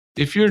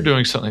If you're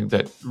doing something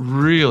that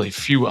really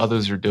few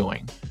others are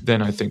doing,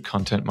 then I think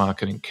content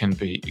marketing can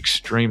be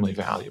extremely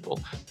valuable.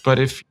 But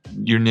if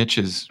your niche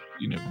is,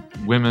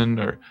 women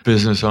or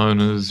business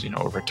owners,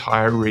 or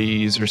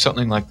retirees or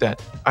something like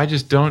that, I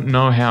just don't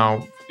know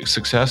how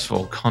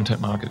successful content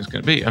marketing is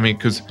going to be. I mean,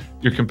 because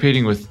you're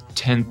competing with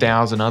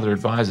 10,000 other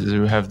advisors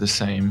who have the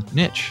same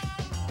niche.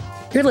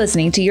 You're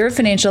listening to Your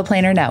Financial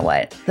Planner Now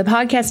What, the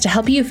podcast to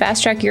help you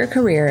fast track your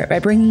career by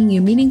bringing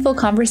you meaningful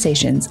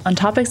conversations on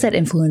topics that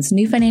influence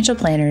new financial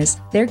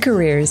planners, their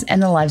careers,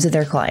 and the lives of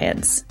their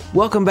clients.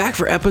 Welcome back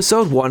for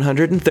episode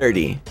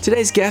 130.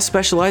 Today's guest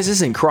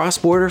specializes in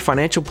cross-border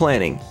financial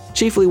planning,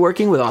 chiefly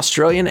working with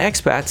Australian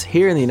expats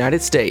here in the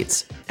United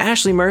States.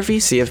 Ashley Murphy,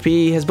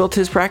 CFP, has built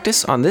his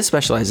practice on this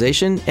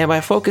specialization and by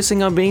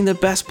focusing on being the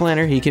best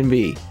planner he can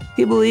be.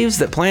 He believes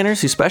that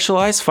planners who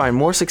specialize find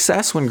more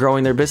success when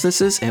growing their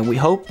businesses, and we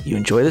hope you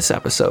enjoy this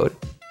episode.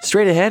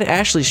 Straight ahead,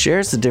 Ashley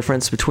shares the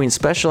difference between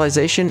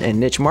specialization and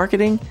niche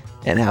marketing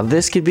and how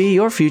this could be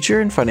your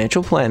future in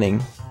financial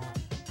planning.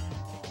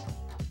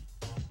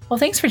 Well,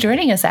 thanks for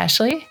joining us,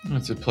 Ashley.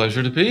 It's a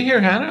pleasure to be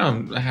here, Hannah.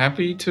 I'm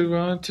happy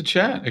to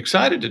chat,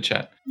 excited to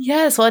chat.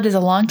 Yes, well, it is a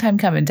long time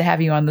coming to have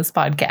you on this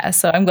podcast,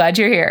 so I'm glad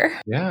you're here.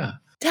 Yeah.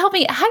 Tell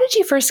me, how did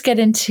you first get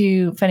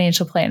into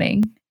financial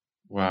planning?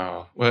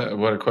 Wow,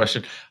 what a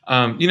question.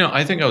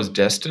 I think I was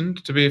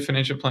destined to be a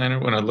financial planner.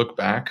 When I look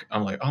back,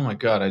 I'm like, oh my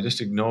God, I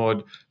just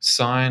ignored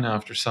sign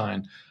after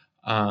sign.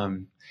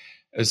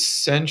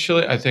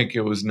 Essentially, I think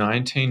it was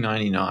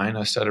 1999.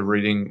 I started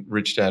reading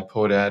Rich Dad,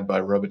 Poor Dad by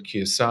Robert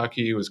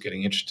Kiyosaki, was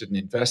getting interested in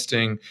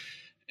investing,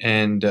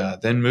 and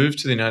then moved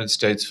to the United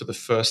States for the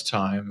first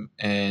time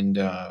and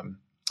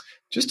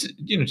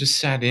just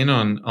sat in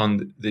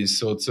on these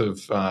sorts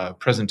of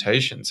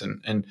presentations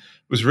and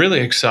was really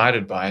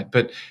excited by it.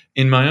 But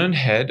in my own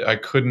head, I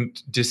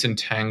couldn't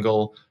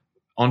disentangle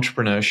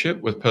entrepreneurship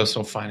with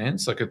personal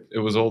finance. Like it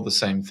was all the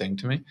same thing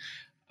to me.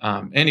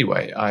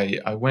 Anyway,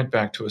 I went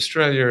back to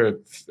Australia.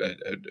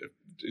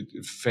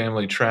 A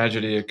family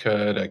tragedy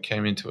occurred. I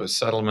came into a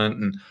settlement,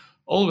 and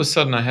all of a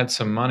sudden I had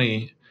some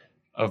money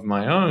of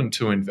my own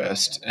to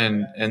invest.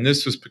 And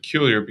this was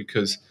peculiar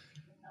because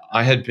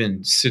I had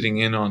been sitting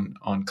in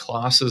on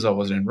classes I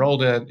was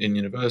enrolled at in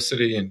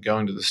university and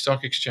going to the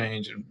stock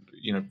exchange and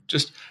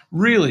just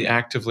really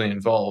actively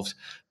involved.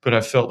 But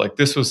I felt like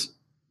this was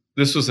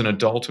an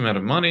adult amount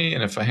of money,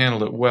 and if I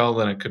handled it well,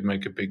 then it could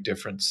make a big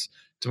difference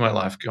to my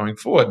life going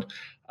forward.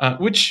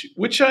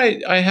 Which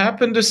I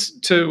happen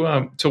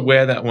to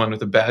wear that one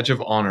with a badge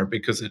of honor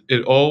because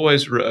it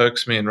always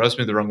irks me and rubs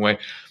me the wrong way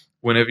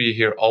whenever you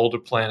hear older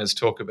planners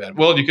talk about,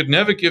 well, you could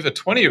never give a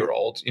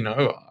 20-year-old,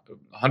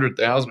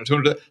 100,000 or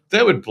 200,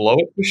 they would blow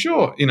it for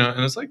sure,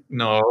 and it's like,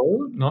 no,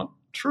 not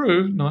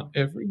true. Not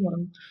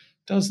everyone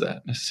does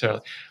that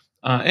necessarily.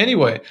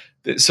 Anyway,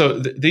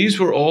 these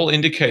were all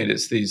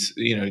indicators, these,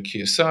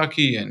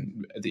 Kiyosaki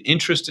and the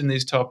interest in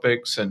these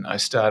topics. And I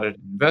started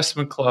an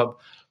investment club.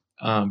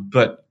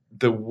 But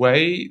the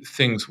way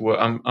things were,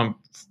 I'm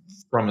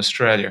from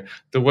Australia,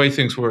 the way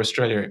things were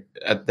Australia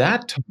at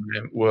that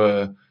time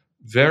were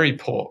very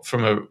poor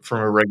from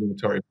a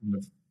regulatory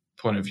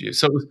point of view.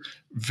 So it was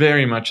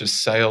very much a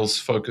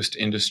sales-focused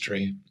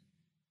industry,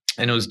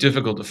 and it was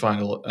difficult to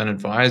find an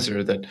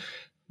advisor that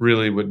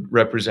really would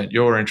represent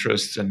your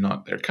interests and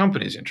not their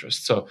company's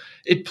interests. So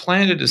it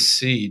planted a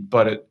seed,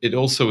 but it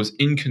also was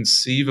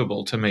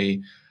inconceivable to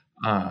me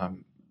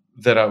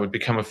that I would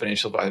become a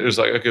financial advisor. It was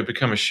like I could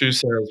become a shoe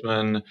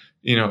salesman,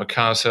 a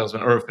car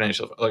salesman, or a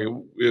financial, like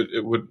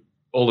it would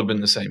all have been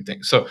the same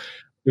thing. So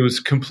it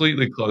was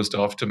completely closed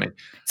off to me.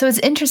 So it's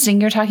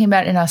interesting. You're talking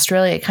about in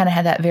Australia, it kind of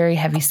had that very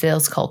heavy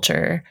sales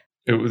culture.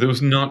 It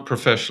was not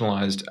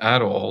professionalized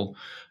at all.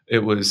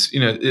 It was,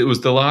 it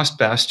was the last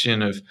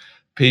bastion of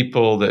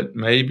people that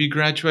maybe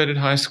graduated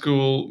high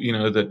school,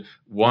 that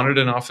wanted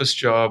an office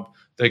job.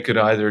 They could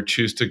either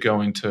choose to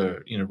go into,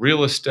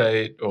 real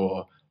estate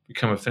or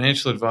become a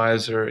financial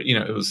advisor.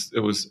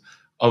 It was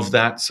of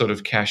that sort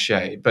of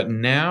cachet. But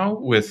now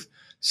with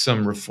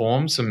some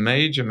reforms, some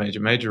major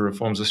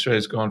reforms,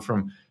 Australia's gone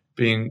from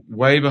being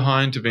way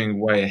behind to being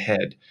way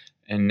ahead.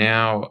 And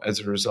now, as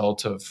a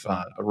result of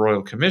a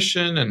Royal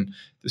Commission and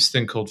this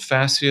thing called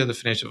FASEA, the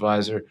Financial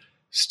Advisor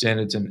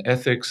Standards and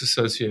Ethics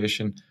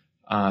Association,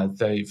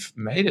 they've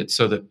made it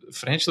so that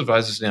financial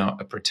advisors now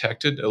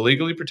a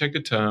legally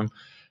protected term.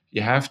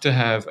 You have to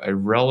have a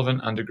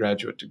relevant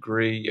undergraduate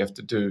degree. You have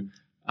to do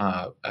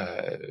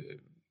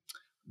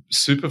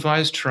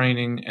supervised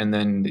training, and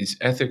then these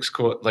ethics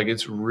course. Like,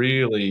 it's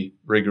really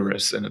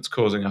rigorous, and it's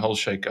causing a whole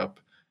shakeup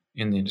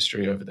in the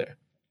industry over there.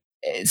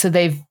 So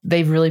they've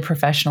really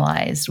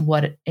professionalized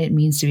what it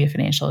means to be a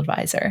financial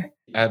advisor.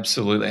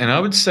 Absolutely. And I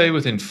would say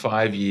within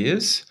 5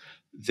 years,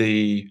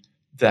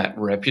 that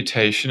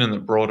reputation in the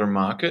broader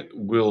market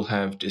will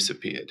have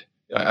disappeared.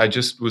 I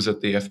just was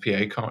at the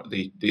FPA,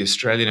 the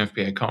Australian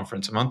FPA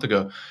conference a month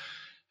ago,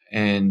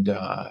 and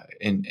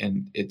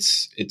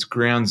it's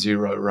ground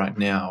zero right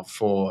now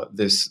for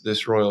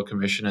this Royal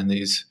Commission, and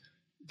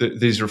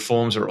these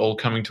reforms are all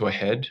coming to a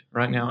head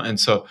right now. And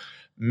so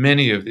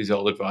many of these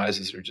old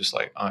advisors are just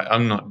like,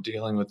 I'm not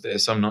dealing with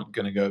this. I'm not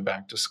going to go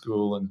back to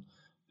school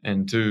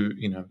and do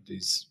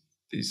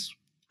these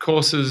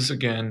courses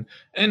again,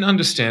 and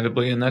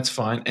understandably, and that's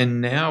fine. And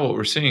now what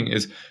we're seeing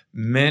is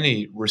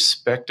many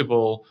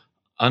respectable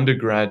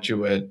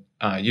undergraduate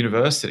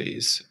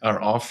universities are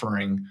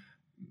offering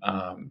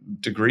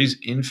degrees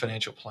in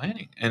financial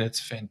planning, and it's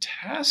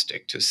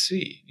fantastic to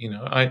see.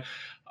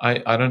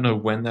 I don't know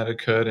when that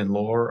occurred in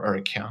law or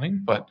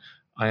accounting, but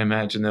I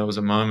imagine there was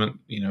a moment,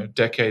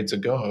 decades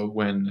ago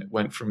when it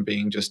went from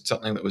being just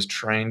something that was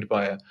trained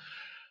by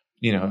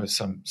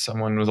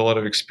someone with a lot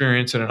of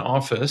experience in an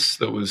office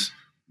that was,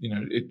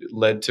 it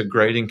led to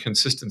grading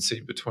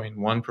consistency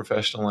between one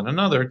professional and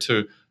another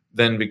to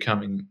then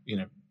becoming,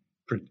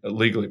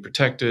 legally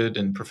protected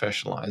and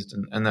professionalized,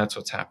 and that's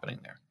what's happening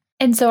there.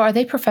 And so are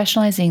they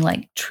professionalizing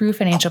like true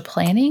financial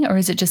planning, or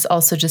is it just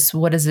also just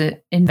what is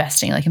it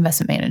investing, like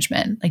investment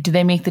management? Like, do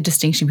they make the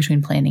distinction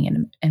between planning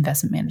and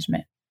investment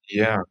management?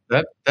 Yeah,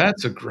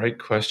 that's a great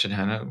question,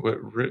 Hannah.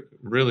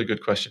 Really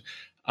good question.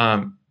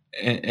 And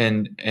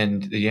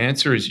the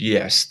answer is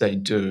yes, they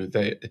do.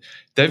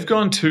 They've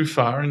gone too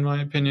far, in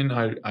my opinion.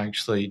 I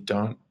actually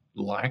don't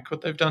like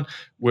what they've done,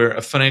 where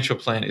a financial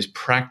plan is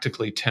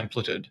practically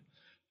templated.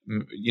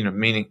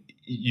 Meaning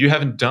you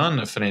haven't done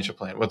a financial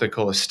plan, what they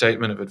call a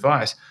statement of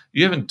advice.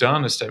 You haven't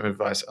done a statement of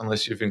advice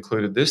unless you've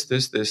included this,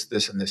 this, this,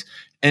 this, and this.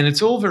 And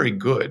it's all very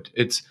good.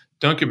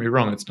 Don't get me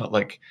wrong. It's not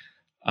like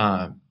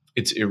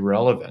it's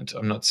irrelevant.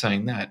 I'm not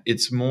saying that.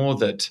 It's more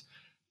that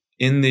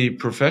in the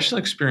professional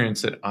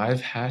experience that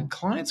I've had,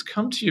 clients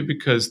come to you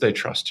because they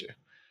trust you.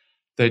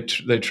 They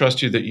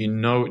trust you that you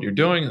know what you're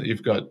doing, that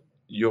you've got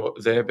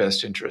their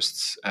best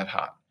interests at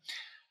heart.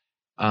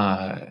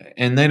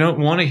 And they don't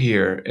want to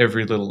hear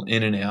every little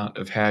in and out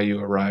of how you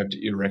arrived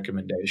at your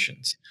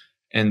recommendations.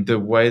 And the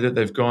way that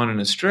they've gone in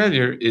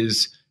Australia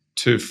is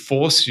to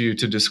force you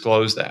to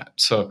disclose that.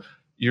 So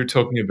you're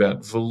talking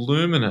about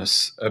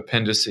voluminous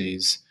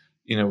appendices,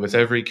 with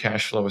every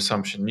cash flow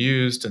assumption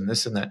used and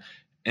this and that.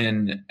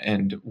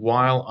 And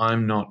while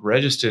I'm not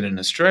registered in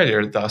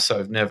Australia, thus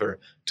I've never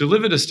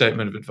delivered a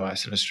statement of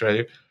advice in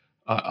Australia,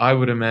 I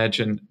would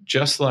imagine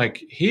just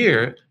like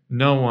here,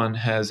 no one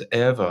has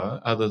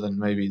ever, other than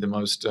maybe the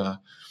most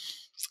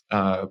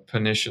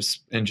pernicious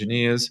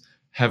engineers,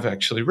 have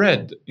actually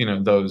read,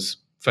 those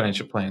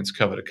financial plans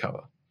cover to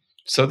cover.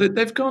 So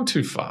they've gone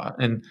too far.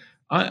 And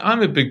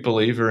I'm a big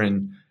believer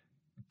in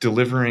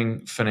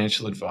delivering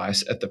financial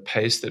advice at the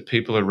pace that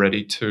people are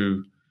ready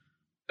to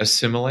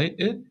assimilate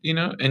it,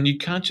 and you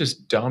can't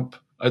just dump.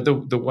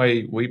 The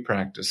way we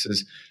practice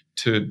is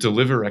to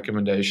deliver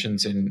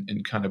recommendations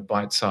in kind of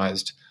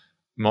bite-sized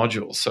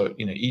modules. So,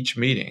 each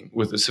meeting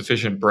with a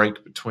sufficient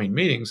break between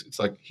meetings, it's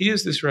like,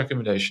 here's this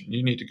recommendation.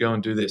 You need to go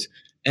and do this.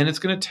 And it's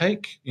going to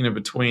take,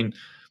 between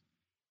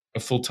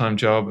a full-time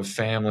job, a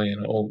family,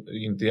 and all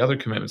the other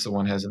commitments that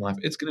one has in life,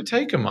 it's going to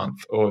take a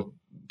month or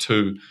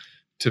two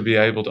to be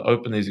able to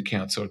open these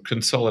accounts or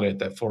consolidate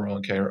that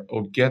 401k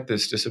or get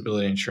this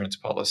disability insurance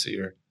policy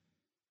or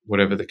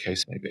whatever the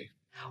case may be.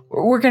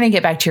 We're going to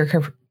get back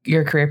to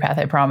your career path,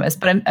 I promise.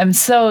 But I'm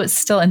so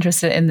still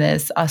interested in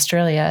this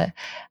Australia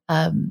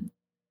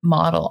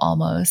model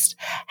almost.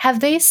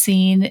 Have they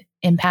seen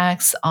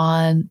impacts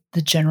on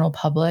the general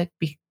public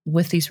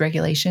with these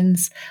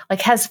regulations?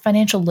 Like, has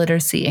financial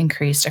literacy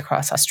increased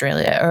across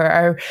Australia?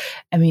 Or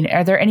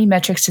are there any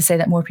metrics to say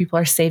that more people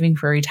are saving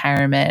for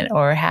retirement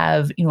or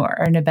have,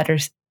 are in a better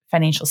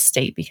financial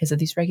state because of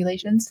these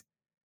regulations?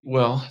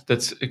 Well,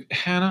 that's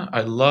Hannah.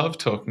 I love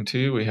talking to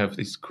you. We have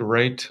these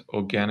great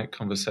organic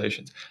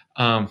conversations.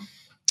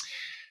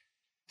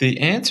 The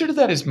answer to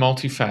that is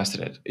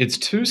multifaceted. It's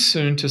too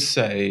soon to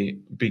say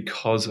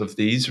because of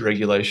these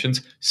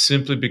regulations,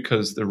 simply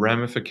because the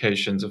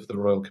ramifications of the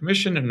Royal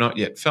Commission are not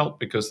yet felt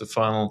because the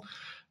final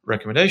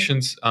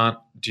recommendations aren't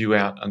due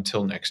out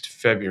until next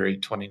February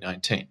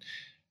 2019.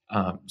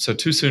 So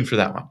too soon for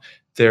that one.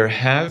 There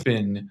have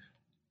been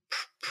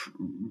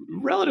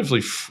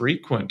relatively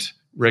frequent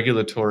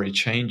regulatory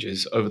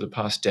changes over the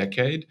past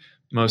decade,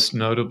 most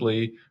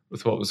notably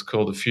with what was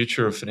called the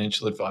Future of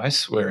Financial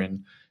Advice, where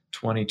in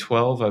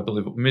 2012, I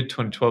believe,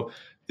 mid-2012,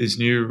 these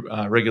new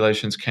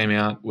regulations came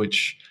out,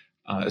 which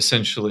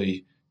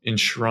essentially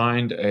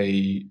enshrined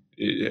they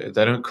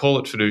don't call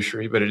it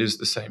fiduciary, but it is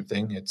the same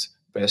thing. It's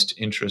best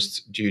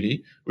interests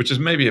duty, which is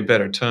maybe a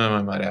better term,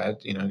 I might add.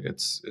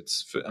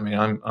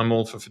 I'm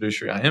all for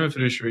fiduciary. I am a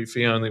fiduciary,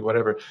 fee only,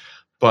 whatever.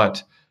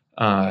 But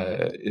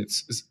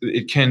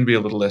it can be a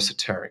little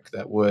esoteric,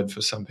 that word,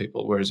 for some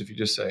people. Whereas if you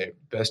just say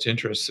best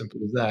interest, simple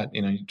as that,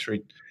 you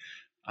treat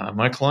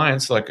my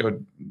clients like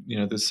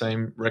the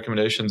same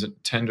recommendations and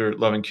tender,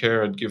 loving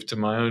care I'd give to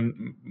my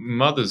own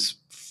mother's,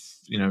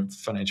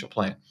 financial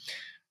plan.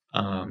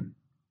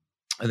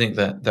 I think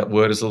that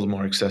word is a little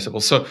more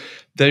accessible. So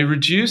they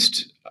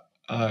reduced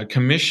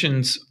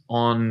commissions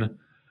on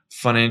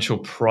financial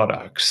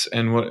products,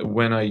 and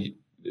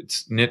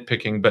it's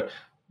nitpicking, but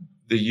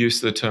the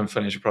use of the term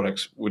financial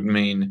products would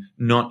mean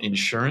not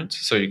insurance.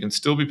 So you can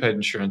still be paid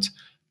insurance,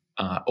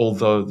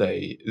 although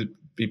they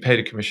be paid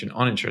a commission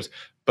on insurance,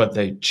 but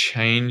they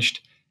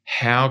changed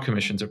how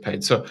commissions are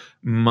paid. So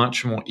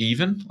much more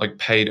even, like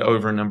paid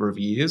over a number of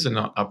years and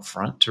not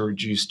upfront to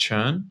reduce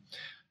churn.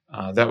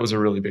 That was a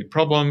really big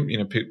problem.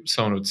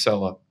 Someone would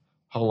sell a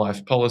whole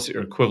life policy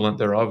or equivalent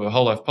thereof, a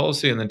whole life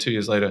policy, and then 2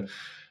 years later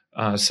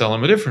sell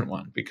them a different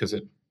one because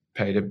it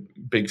paid a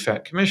big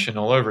fat commission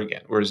all over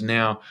again. Whereas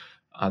now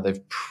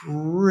they've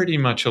pretty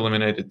much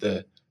eliminated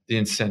the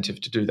incentive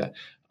to do that.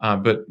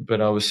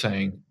 But I was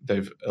saying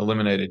they've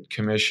eliminated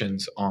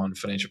commissions on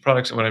financial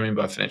products. And what I mean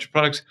by financial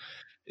products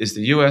is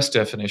the US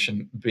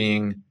definition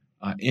being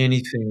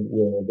anything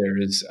where there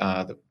is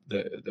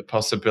the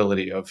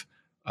possibility of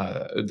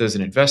there's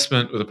an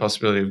investment with a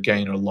possibility of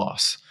gain or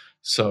loss.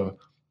 So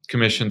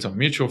commissions on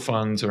mutual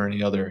funds or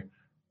any other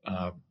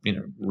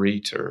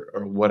REIT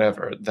or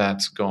whatever,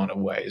 that's gone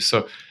away.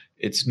 So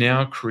it's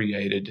now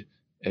created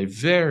a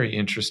very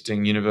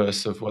interesting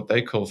universe of what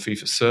they call fee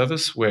for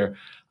service, where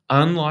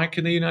unlike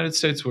in the United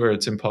States where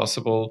it's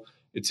impossible,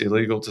 it's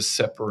illegal to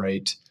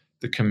separate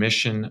the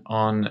commission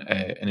on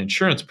an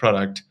insurance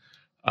product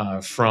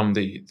from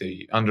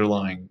the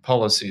underlying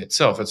policy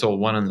itself. It's all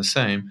one and the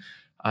same.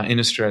 In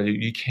Australia,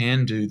 you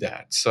can do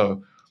that.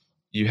 So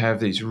you have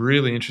these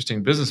really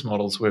interesting business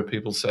models where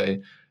people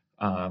say,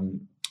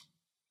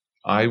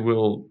 I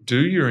will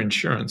do your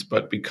insurance,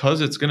 but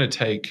because it's going to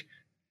take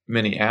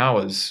many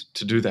hours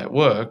to do that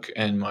work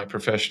and my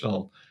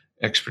professional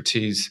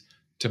expertise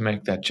to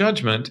make that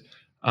judgment,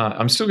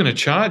 I'm still going to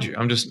charge you.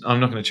 I'm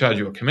not going to charge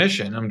you a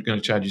commission. I'm going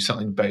to charge you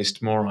something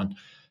based more on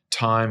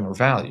time or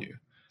value.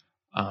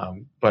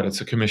 But it's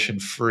a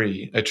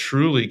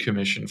truly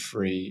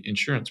commission-free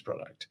insurance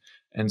product.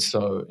 And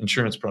so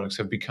insurance products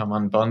have become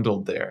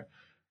unbundled there,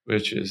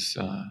 which is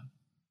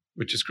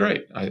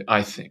great,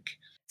 I think.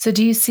 So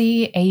do you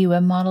see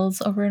AUM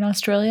models over in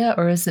Australia,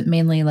 or is it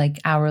mainly like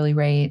hourly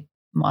rate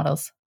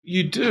models?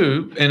 You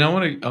do, and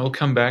I'll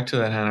come back to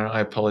that, Hannah. I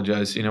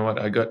apologize. You know what?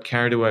 I got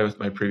carried away with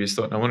my previous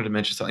thought, and I wanted to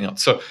mention something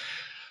else. So,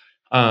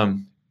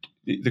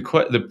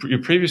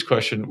 your previous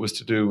question was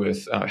to do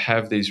with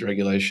have these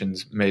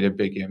regulations made a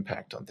big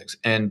impact on things,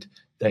 and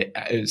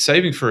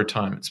saving for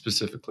retirement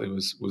specifically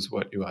was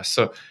what you asked.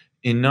 So,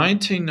 in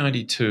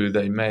 1992,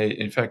 they made,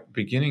 in fact,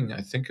 beginning,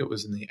 I think it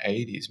was in the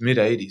mid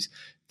 80s,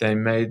 they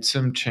made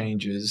some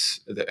changes,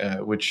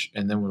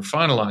 and then were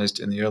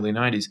finalized in the early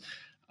 90s.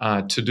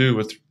 To do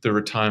with the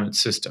retirement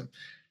system.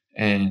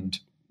 And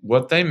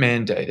what they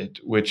mandated,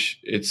 which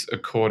it's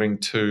according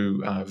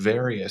to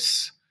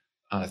various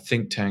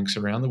think tanks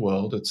around the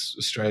world, it's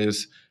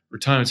Australia's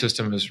retirement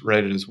system is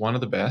rated as one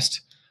of the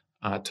best,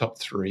 top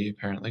 3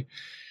 apparently.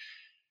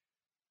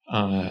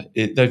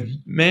 They've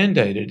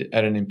mandated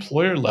at an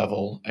employer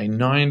level a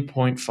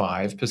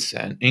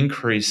 9.5%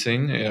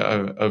 increasing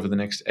over the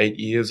next 8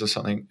 years or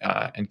something,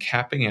 and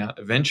capping out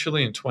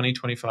eventually in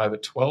 2025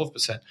 at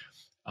 12%.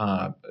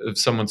 Of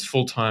someone's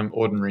full-time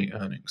ordinary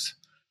earnings.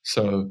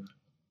 So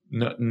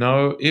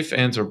no ifs,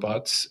 ands, or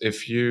buts.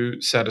 If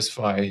you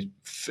satisfy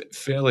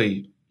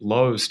fairly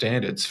low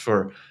standards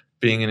for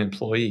being an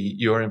employee,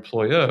 your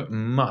employer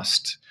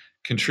must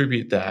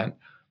contribute that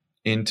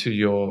into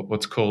your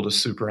what's called a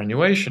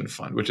superannuation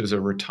fund, which is a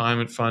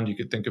retirement fund. You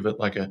could think of it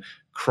like a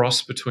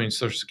cross between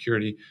Social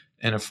Security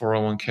and a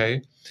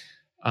 401k.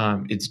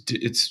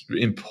 It's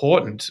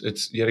important.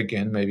 It's yet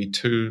again maybe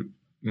too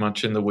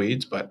much in the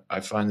weeds, but I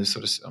find this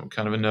I'm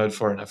kind of a nerd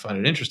for it, and I find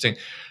it interesting.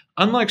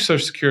 Unlike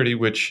Social Security,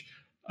 which,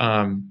 keep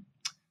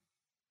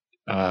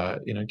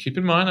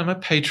in mind, I'm a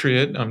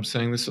patriot. I'm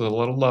saying this with a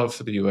lot of love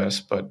for the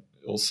US, but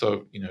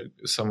also,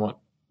 somewhat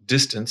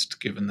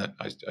distanced, given that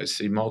I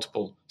see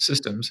multiple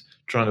systems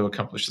trying to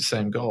accomplish the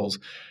same goals.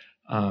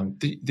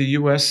 The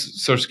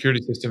US Social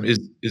Security system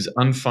is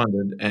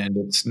unfunded and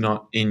it's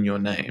not in your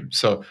name.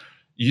 So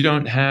you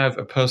don't have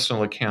a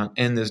personal account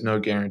and there's no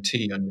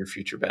guarantee on your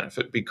future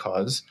benefit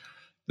because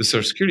the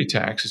Social Security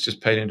tax is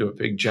just paid into a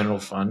big general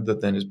fund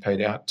that then is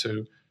paid out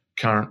to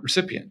current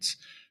recipients.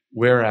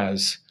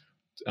 Whereas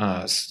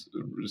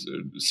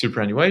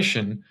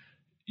superannuation,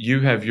 you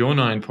have your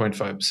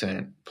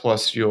 9.5%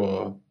 plus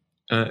your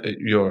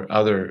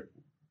other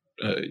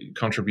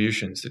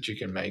contributions that you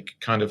can make,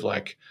 kind of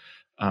like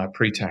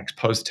pre-tax,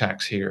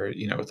 post-tax here,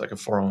 with like a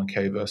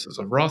 401k versus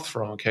a Roth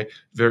 401k,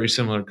 very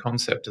similar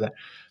concept to that.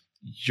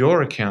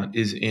 Your account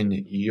is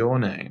in your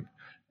name.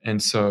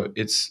 And so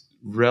it's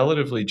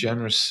relatively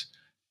generous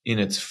in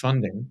its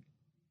funding,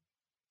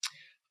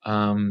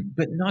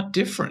 but not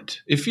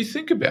different. If you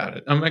think about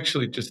it, I'm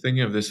actually just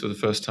thinking of this for the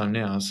first time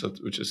now,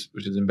 which is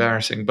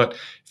embarrassing. But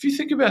if you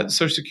think about the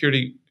Social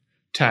Security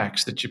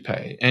tax that you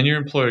pay and your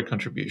employer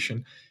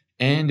contribution,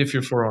 and if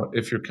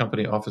your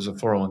company offers a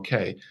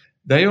 401k,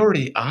 they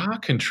already are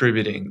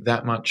contributing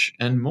that much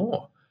and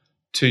more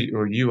to,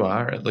 or you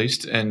are at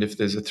least. And if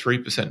there's a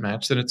 3%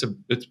 match, then it's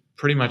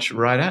pretty much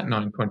right at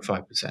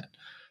 9.5%.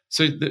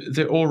 So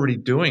they're already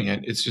doing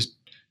it. It's just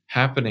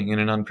happening in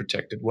an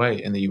unprotected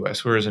way in the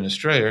US. Whereas in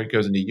Australia, it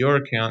goes into your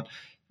account.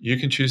 You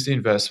can choose the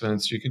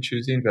investments. You can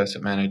choose the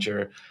investment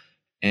manager,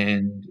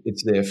 and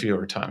it's there for your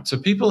retirement. So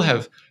people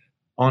have,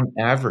 on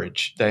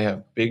average, they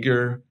have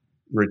bigger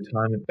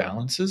retirement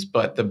balances,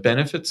 but the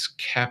benefits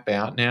cap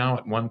out now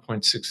at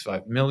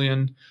 1.65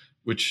 million,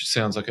 which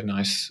sounds like a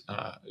nice,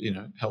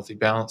 healthy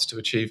balance to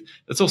achieve.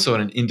 That's also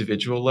at an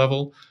individual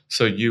level,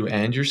 so you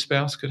and your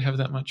spouse could have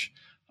that much,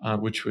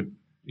 which would,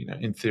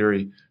 in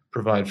theory,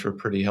 provide for a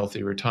pretty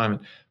healthy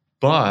retirement.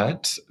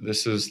 But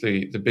this is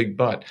the big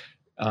but.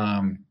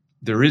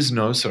 There is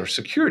no Social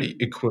Security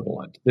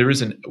equivalent. There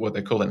is what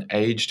they call an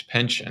aged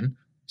pension.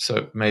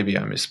 So maybe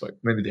I misspoke.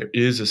 Maybe there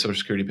is a Social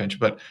Security pension,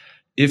 but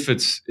if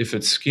it's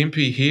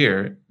skimpy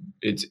here,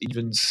 it's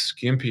even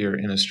skimpier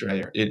in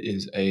Australia. It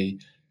is a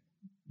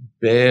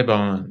bare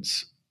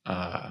bones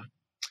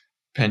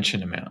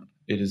pension amount.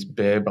 It is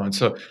bare bones.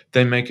 So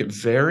they make it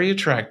very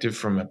attractive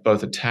from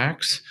both a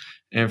tax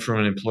and from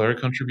an employer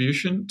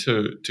contribution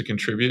to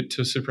contribute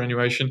to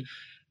superannuation.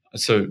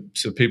 So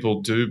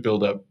people do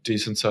build up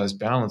decent sized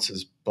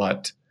balances,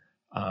 but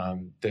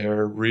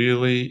they're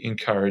really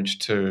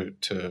encouraged to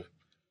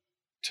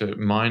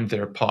mind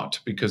their pot,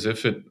 because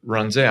if it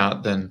runs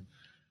out, then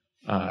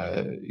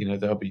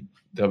they'll be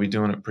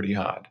doing it pretty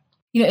hard.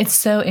 It's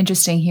so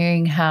interesting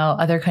hearing how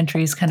other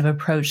countries kind of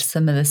approach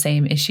some of the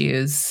same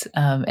issues,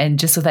 and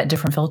just with that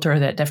different filter,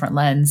 that different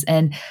lens.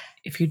 And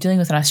if you're dealing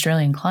with an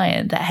Australian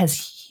client, that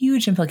has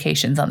huge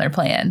implications on their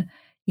plan,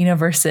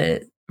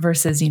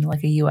 versus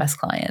like a US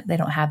client. They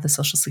don't have the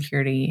Social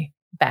Security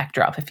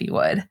backdrop, if you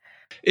would.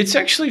 It's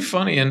actually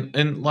funny,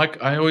 and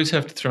like I always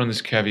have to throw in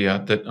this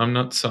caveat that I'm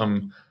not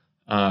some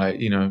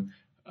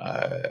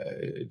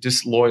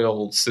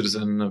disloyal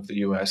citizen of the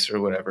US or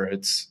whatever.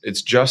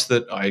 It's just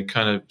that I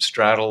kind of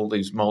straddle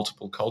these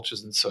multiple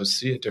cultures and so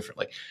see it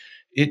differently.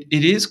 It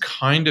is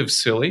kind of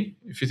silly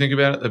if you think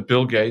about it, that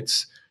Bill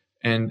Gates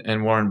and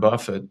Warren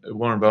Buffett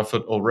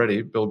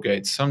already, Bill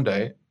Gates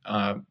someday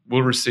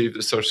will receive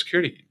the Social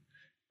Security.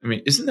 I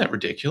mean, isn't that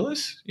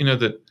ridiculous?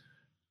 That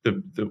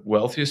the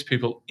wealthiest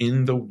people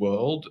in the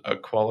world are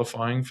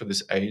qualifying for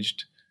this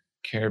aged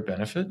care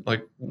benefit.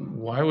 Like,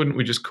 why wouldn't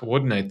we just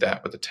coordinate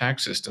that with the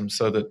tax system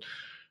so that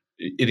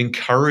it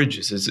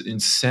encourages, it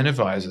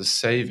incentivizes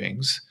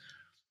savings,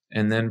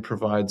 and then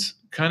provides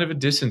kind of a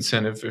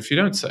disincentive if you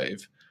don't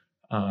save?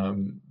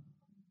 Of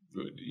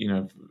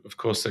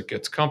course, it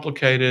gets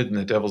complicated and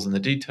the devil's in the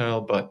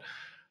detail, but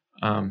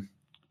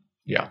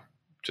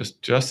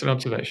just an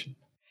observation.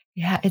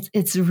 Yeah,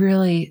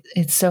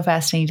 it's so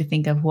fascinating to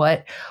think of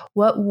what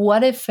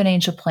if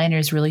financial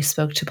planners really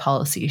spoke to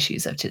policy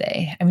issues of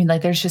today. I mean,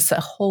 like, there's just a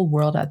whole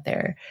world out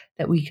there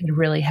that we could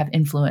really have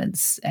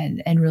influence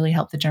and really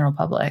help the general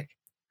public.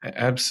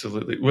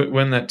 Absolutely.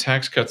 When that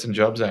Tax Cuts and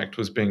Jobs Act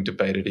was being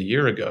debated a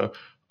year ago,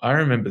 I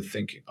remember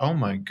thinking, "Oh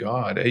my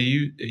God, are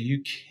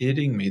you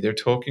kidding me?" They're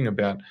talking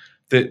about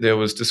that there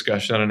was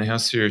discussion. I don't know how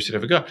serious it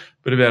ever got,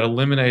 but about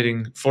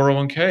eliminating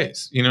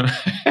 401ks.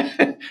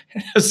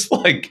 It's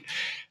like,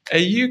 are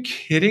you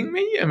kidding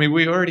me? I mean,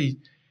 we already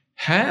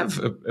have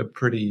a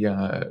pretty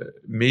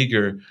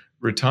meager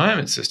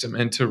retirement system,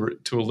 and to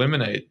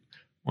eliminate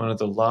one of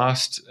the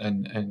last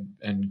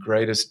and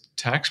greatest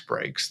tax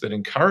breaks that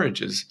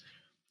encourages,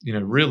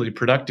 really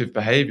productive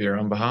behavior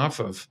on behalf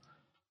of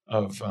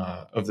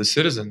the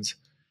citizens,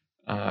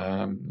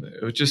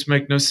 it would just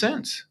make no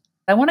sense.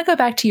 I want to go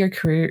back to your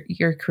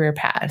career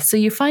path. So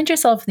you find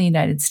yourself in the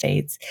United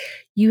States.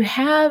 You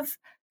have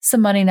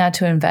some money now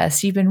to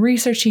invest. You've been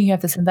researching. You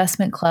have this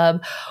investment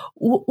club.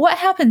 What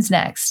happens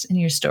next in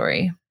your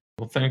story?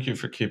 Well, thank you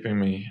for keeping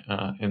me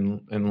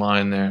in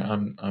line there.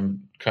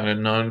 I'm kind of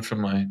known for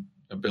my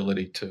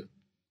ability to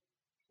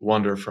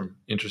wander from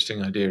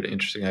interesting idea to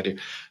interesting idea.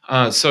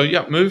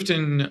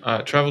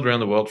 Traveled around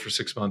the world for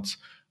 6 months.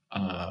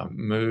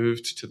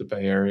 Moved to the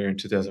Bay Area in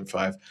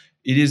 2005.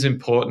 It is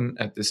important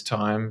at this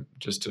time,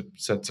 just to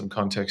set some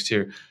context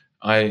here,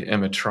 I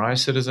am a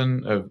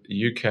tri-citizen of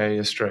the UK,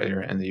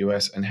 Australia, and the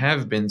US, and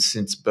have been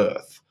since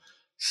birth.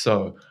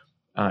 So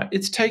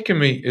it's taken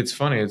me, it's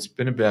funny, it's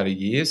been about a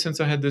year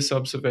since I had this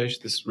observation,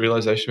 this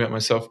realization about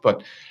myself,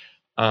 but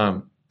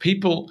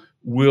people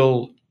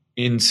will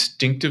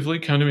instinctively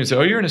come to me and say,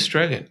 "Oh, you're an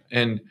Australian,"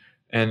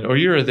 or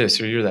 "You're a this,"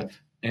 or "You're that."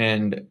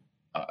 And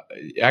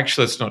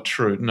actually, that's not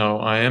true. No,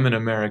 I am an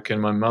American.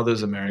 My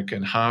mother's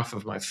American. Half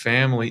of my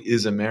family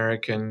is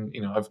American.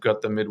 I've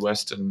got the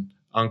Midwestern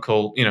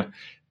uncle.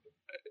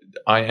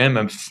 I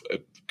am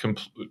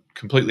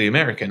completely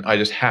American. I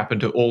just happen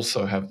to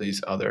also have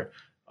these other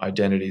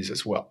identities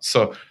as well.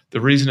 So the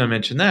reason I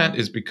mention that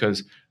is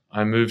because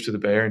I moved to the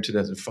Bay Area in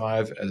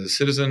 2005 as a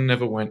citizen,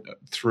 never went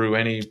through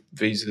any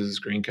visas,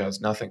 green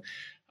cards, nothing.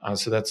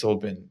 So that's all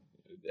been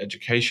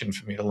education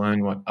for me to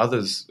learn what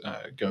others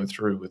go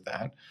through with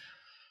that.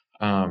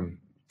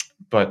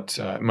 But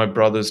two of my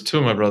brothers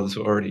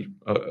were already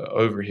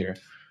over here.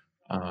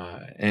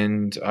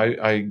 And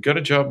I got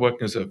a job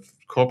working as a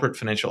corporate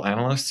financial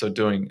analyst, so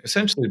doing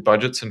essentially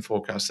budgets and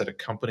forecasts at a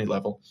company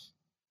level.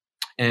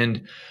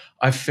 And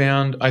I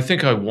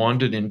think I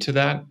wandered into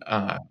that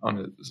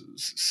on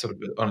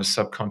a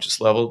subconscious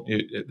level.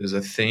 There's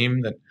a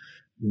theme that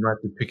you might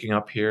be picking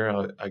up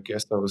here. I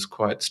guess I was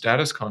quite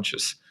status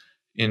conscious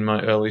in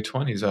my early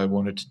 20s. I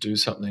wanted to do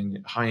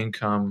something high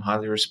income,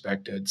 highly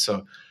respected.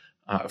 So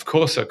Of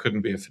course, I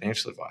couldn't be a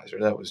financial advisor.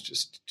 That was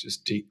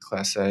just deep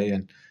Class A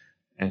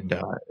and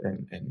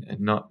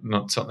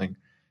not something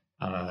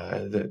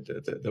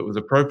that was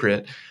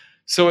appropriate.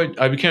 So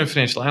I became a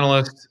financial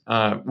analyst,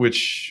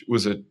 which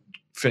was a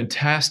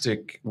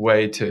fantastic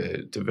way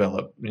to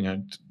develop,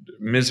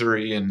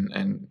 misery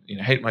and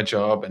hate my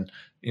job. And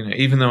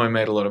even though I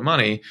made a lot of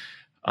money,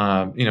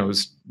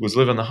 was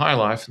living the high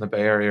life in the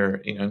Bay Area,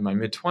 in my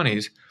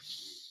mid-20s.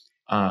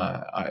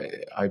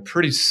 I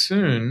pretty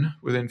soon,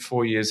 within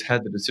 4 years,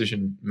 had the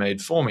decision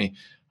made for me.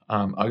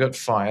 I got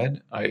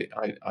fired.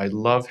 I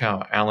love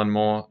how Alan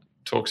Moore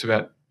talks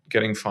about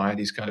getting fired.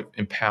 He's kind of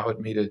empowered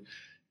me to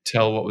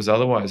tell what was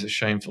otherwise a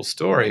shameful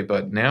story.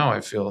 But now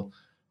I feel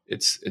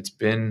it's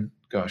been,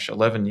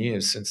 11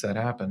 years since that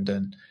happened,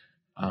 and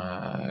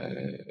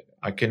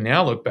I can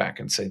now look back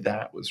and say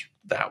that was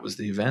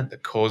the event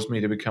that caused me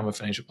to become a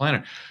financial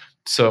planner.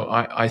 So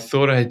I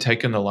thought I had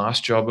taken the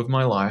last job of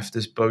my life,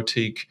 this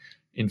boutique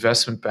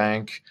investment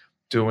bank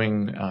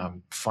doing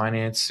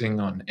financing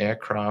on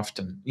aircraft,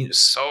 and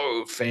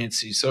so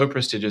fancy, so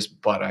prestigious,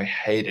 but I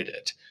hated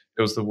it.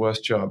 It was the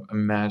worst job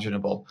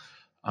imaginable.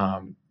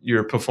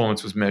 Your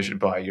performance was measured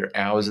by your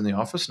hours in the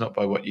office, not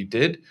by what you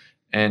did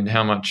and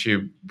how much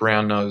you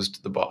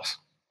brown-nosed the boss.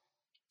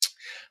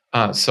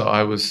 So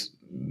I was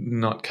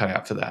not cut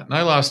out for that. And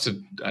I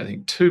lasted, I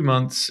think, 2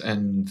 months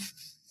and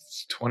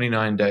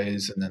 29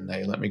 days, and then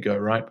they let me go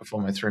right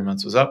before my 3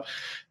 months was up.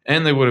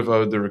 And they would have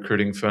owed the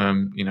recruiting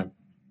firm,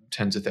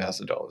 tens of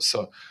thousands of dollars.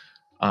 So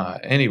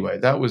anyway,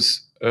 that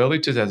was early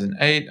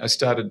 2008. I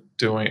started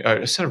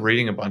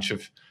reading a bunch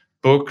of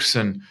books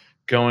and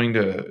going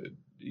to,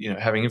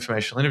 having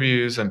informational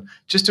interviews and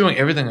just doing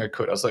everything I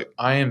could. I was like,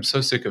 I am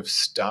so sick of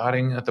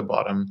starting at the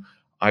bottom.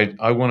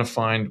 I want to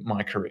find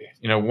my career,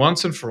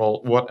 once and for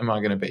all. What am I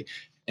going to be?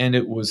 And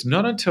it was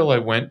not until I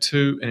went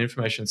to an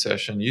information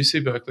session,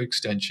 UC Berkeley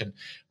Extension,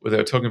 where they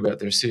were talking about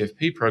their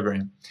CFP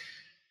program,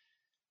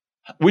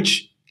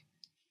 which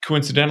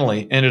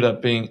coincidentally ended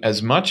up being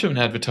as much of an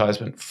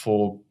advertisement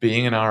for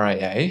being an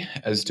RIA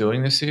as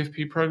doing the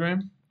CFP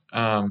program,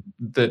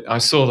 that I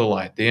saw the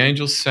light. The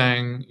angels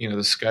sang,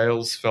 the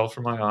scales fell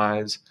from my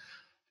eyes,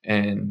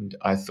 and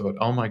I thought,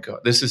 oh my God,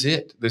 this is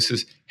it. This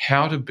is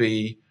how to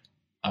be,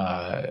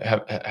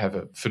 have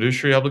a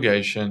fiduciary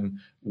obligation,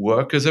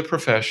 work as a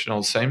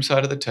professional, same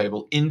side of the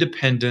table,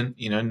 independent,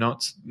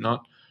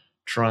 not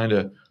trying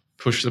to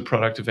push the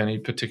product of any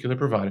particular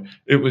provider.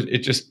 It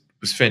just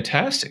was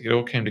fantastic. It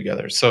all came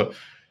together. So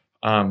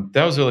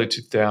that was early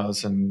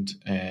 2000,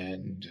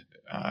 and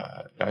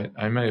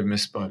I may have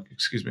misspoke.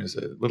 Excuse me. It was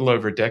a little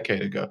over a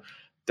decade ago.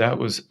 That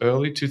was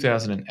early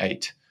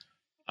 2008.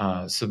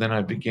 So then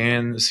I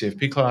began the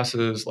CFP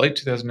classes late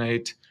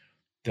 2008.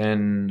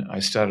 Then I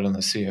started on the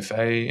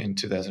CFA in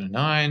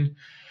 2009.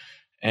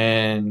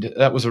 And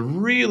that was a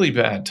really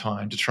bad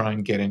time to try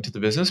and get into the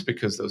business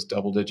because there was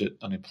double-digit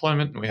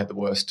unemployment, and we had the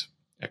worst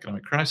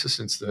economic crisis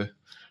since the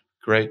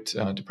Great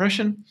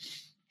Depression.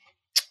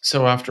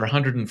 So after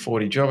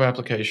 140 job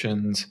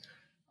applications,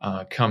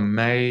 come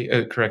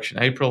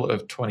April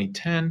of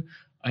 2010,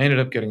 I ended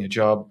up getting a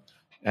job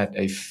at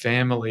a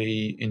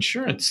family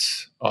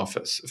insurance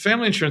office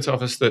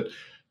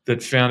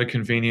that found a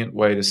convenient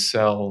way to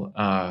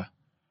sell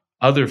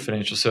other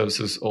financial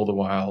services, all the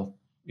while,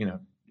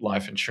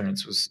 life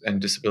insurance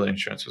and disability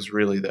insurance was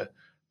really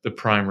the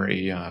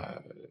primary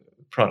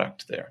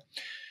product there.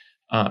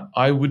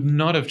 I would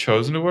not have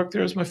chosen to work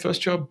there as my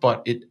first job,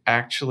 but it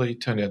actually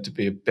turned out to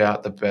be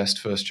about the best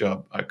first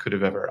job I could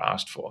have ever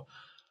asked for.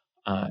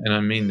 And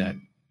I mean that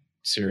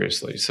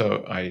seriously.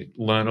 So I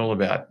learned all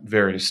about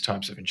various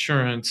types of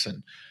insurance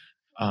and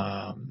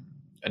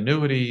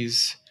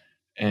annuities,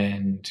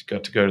 and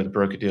got to go to the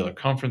broker-dealer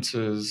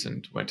conferences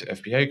and went to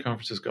FBA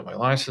conferences, got my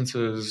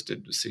licenses,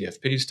 did the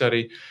CFP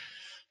study,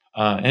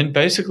 and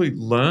basically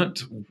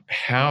learned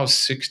how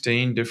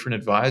 16 different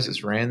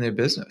advisors ran their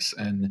business.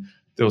 And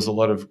there was a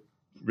lot of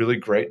really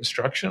great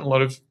instruction, a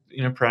lot of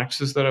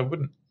practices that I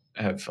wouldn't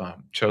have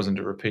chosen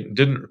to repeat and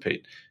didn't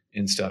repeat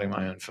in starting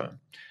my own firm.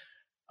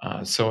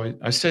 So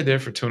I stayed there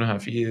for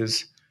 2.5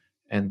 years,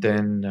 and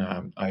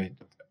then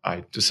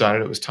I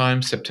decided it was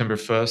time. September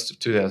 1st of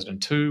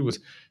 2002 was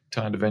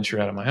time to venture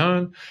out on my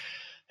own.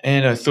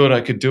 And I thought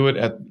I could do it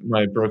at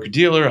my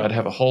broker-dealer. I'd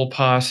have a hall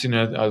pass.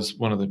 I was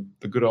one of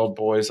the good old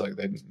boys. Like,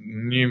 they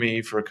knew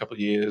me for a couple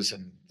of years,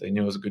 and they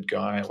knew I was a good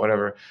guy,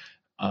 whatever.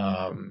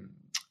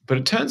 But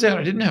it turns out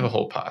I didn't have a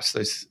hall pass.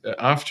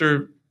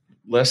 After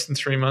less than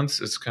 3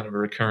 months, it's kind of a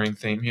recurring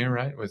theme here,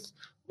 right? With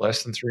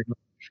less than 3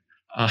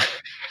 months,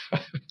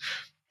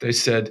 they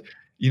said,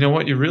 you know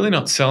what? You're really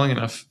not selling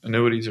enough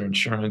annuities or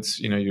insurance.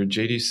 Your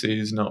GDC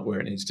is not where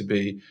it needs to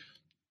be.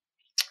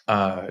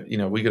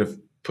 We got to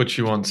put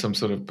you on some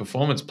sort of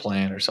performance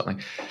plan or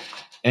something.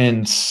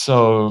 And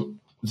so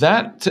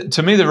that,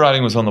 to me, the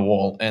writing was on the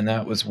wall. And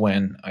that was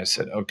when I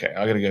said, okay,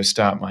 I got to go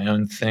start my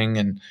own thing.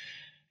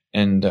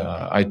 And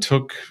I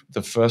took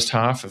the first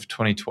half of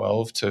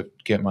 2012 to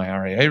get my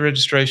RIA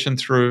registration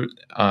through.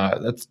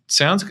 That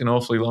sounds like an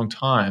awfully long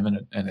time,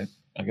 and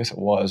I guess it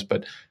was.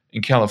 But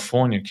in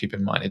California, keep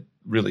in mind,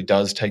 really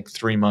does take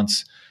 3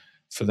 months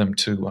for them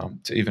to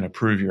even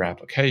approve your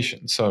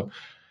application. So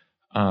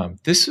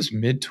this was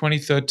mid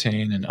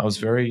 2013, and I was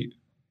very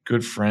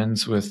good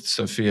friends with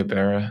Sophia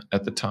Berra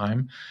at the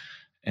time.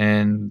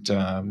 And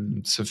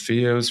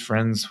Sophia was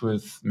friends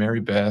with Mary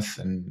Beth,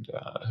 and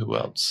who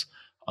else?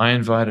 I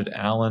invited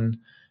Alan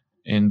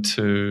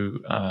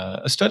into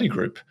a study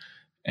group.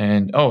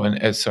 And uh,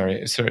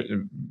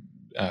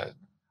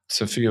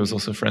 Sophia was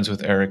also friends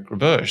with Eric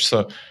Roberge.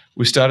 So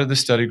we started the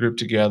study group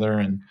together,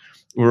 and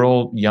we're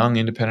all young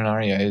independent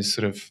REAs,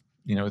 sort of,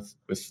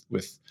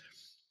 with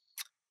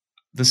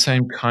the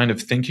same kind of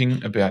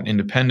thinking about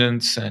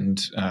independence and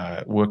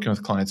working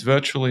with clients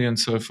virtually and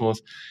so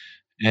forth.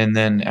 And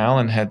then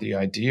Alan had the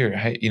idea,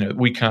 hey,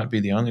 we can't be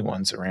the only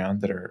ones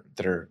around that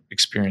are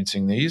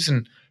experiencing these.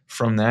 And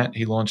from that,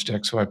 he launched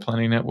XY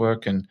Planning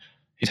Network, and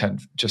he's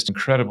had just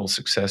incredible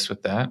success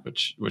with that,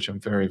 which I'm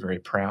very, very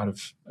proud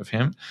of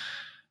him.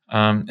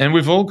 And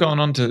we've all gone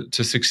on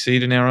to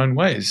succeed in our own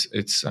ways.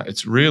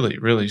 It's really,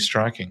 really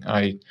striking.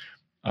 I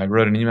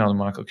wrote an email to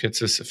Michael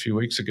Kitces a few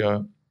weeks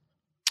ago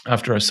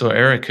after I saw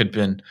Eric had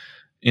been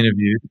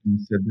interviewed, and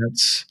said,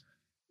 "That's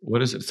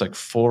what is it? It's like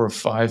 4 or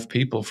 5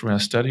 people from our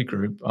study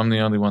group. I'm the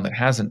only one that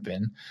hasn't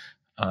been,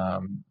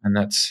 and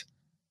that's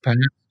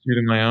perhaps due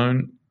to my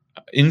own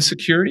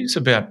insecurities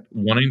about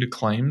wanting to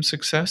claim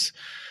success.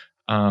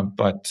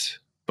 But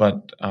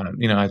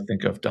I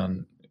think I've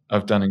done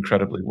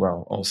incredibly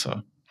well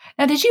also."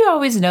 Now, did you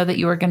always know that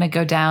you were going to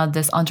go down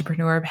this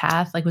entrepreneur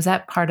path? Like, was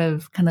that part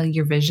of kind of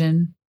your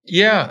vision?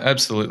 Yeah,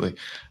 absolutely.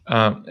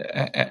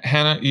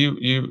 Hannah,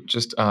 you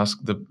just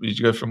asked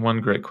you go from one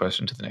great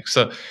question to the next.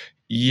 So,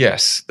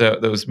 yes, there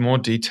was more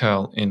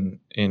detail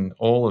in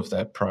all of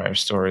that prior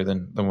story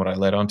than what I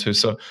led on to.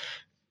 So,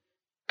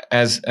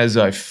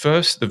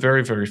 the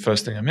very, very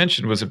first thing I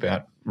mentioned was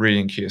about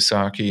reading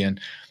Kiyosaki, and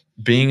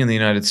being in the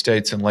United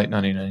States in late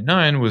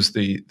 1999 was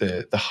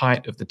the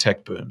height of the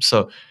tech boom.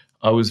 So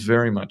I was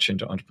very much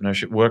into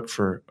entrepreneurship, worked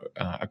for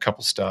a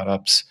couple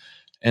startups,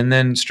 and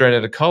then straight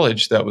out of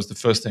college, that was the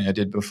first thing I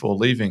did before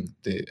leaving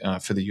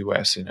for the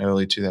US in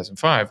early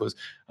 2005. Was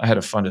I had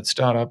a funded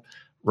startup,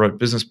 wrote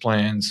business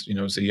plans.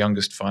 Was the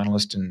youngest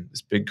finalist in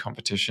this big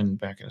competition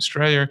back in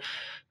Australia.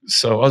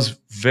 So I was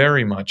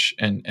very much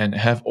and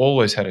have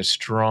always had a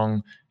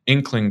strong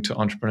inkling to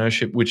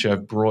entrepreneurship, which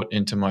I've brought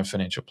into my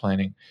financial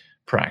planning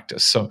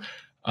practice. So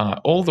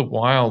all the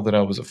while that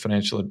I was a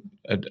financial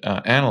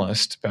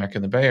analyst back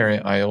in the Bay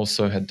Area, I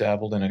also had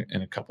dabbled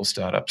in a couple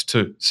startups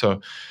too.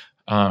 So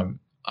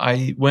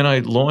when I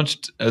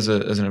launched as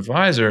an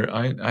advisor,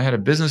 I had a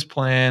business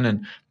plan,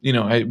 and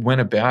I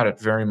went about it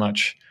very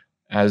much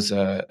as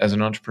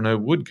an entrepreneur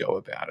would go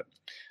about it.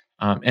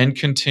 And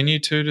continue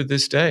to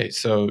this day.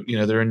 So,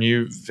 there are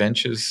new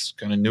ventures,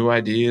 kind of new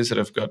ideas that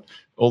I've got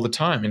all the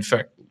time. In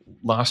fact,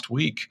 last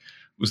week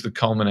was the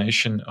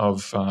culmination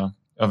of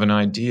an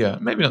idea.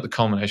 Maybe not the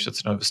culmination;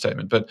 it's an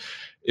overstatement, but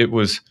it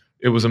was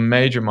a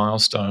major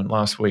milestone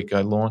last week.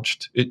 I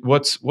launched it.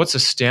 What's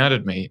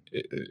astounded me,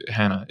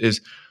 Hannah,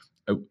 is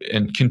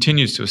and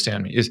continues to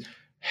astound me, is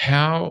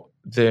how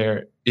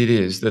there it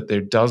is that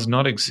there does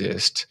not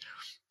exist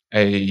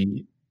a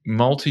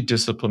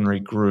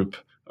multidisciplinary group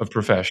of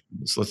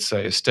professionals, let's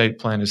say estate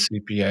planners,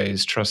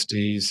 CPAs,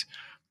 trustees,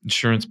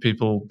 insurance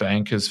people,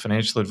 bankers,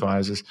 financial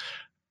advisors,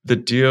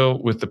 that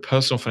deal with the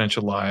personal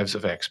financial lives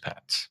of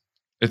expats.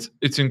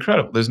 It's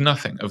incredible. There's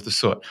nothing of the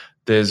sort.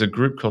 There's a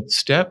group called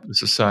STEP, the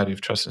Society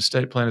of Trust and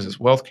Estate Planners. There's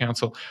Wealth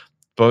Council.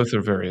 Both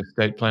are very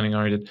estate planning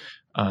oriented.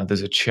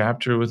 There's a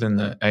chapter within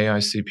the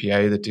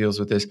AICPA that deals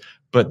with this,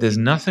 but there's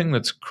nothing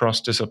that's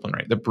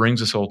cross-disciplinary that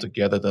brings us all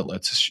together, that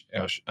lets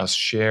us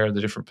share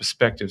the different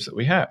perspectives that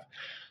we have.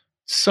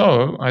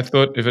 So I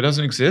thought, if it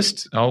doesn't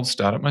exist, I'll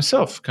start it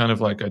myself, kind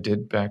of like I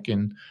did back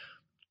in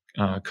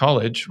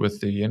college with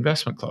the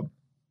investment club,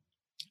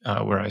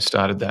 where I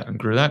started that and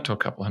grew that to a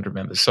couple hundred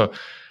members. So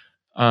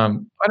I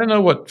don't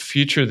know what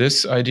future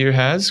this idea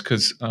has,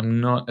 because I'm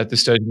not at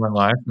this stage of my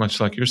life, much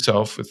like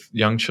yourself with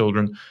young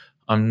children.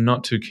 I'm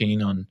not too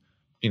keen on,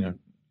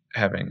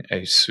 having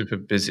a super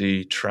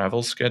busy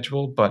travel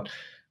schedule. But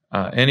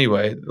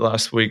anyway,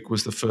 last week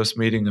was the first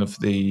meeting of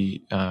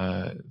the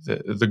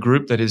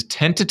group that is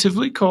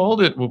tentatively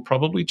called. It will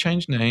probably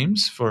change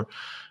names for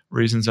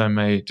reasons I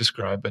may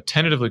describe, but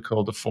tentatively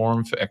called the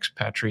Forum for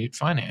Expatriate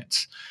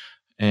Finance.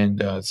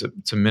 And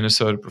it's a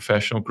Minnesota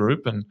professional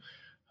group, and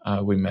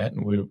we met,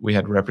 and we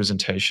had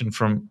representation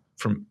from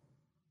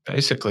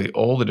basically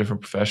all the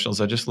different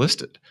professionals I just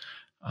listed,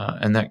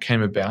 and that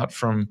came about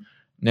from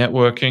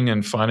networking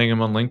and finding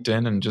them on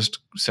LinkedIn and just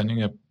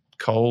sending a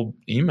cold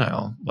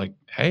email like,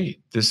 "Hey,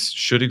 this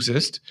should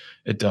exist.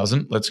 It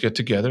doesn't. Let's get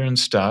together and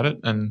start it,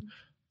 and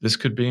this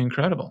could be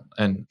incredible."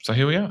 And so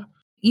here we are.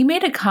 You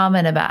made a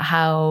comment about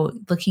how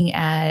looking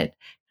at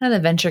kind of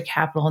the venture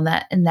capital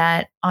and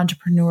that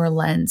entrepreneur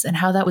lens, and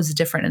how that was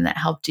different and that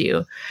helped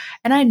you.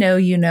 And I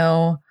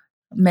know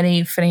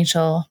many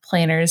financial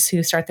planners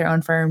who start their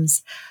own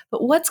firms,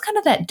 but what's kind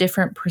of that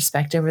different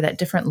perspective or that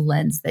different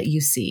lens that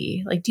you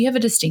see? Like, do you have a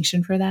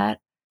distinction for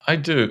that? I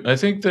do. I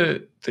think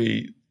that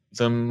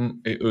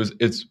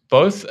It's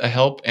both a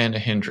help and a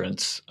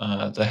hindrance.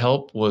 The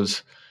help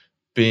was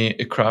being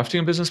crafting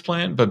a business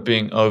plan, but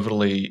being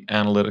overly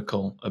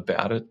analytical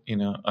about it.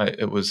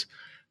 It was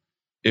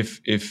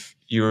if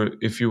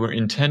you were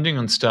intending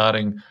on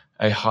starting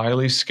a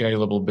highly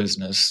scalable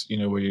business,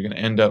 where you're going to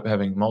end up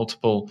having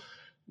multiple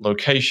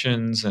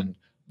locations and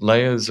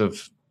layers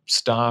of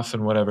staff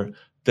and whatever,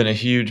 then a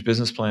huge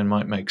business plan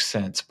might make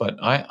sense. But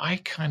I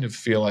kind of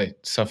feel I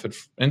suffered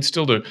and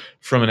still do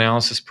from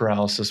analysis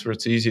paralysis, where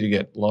it's easy to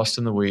get lost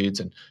in the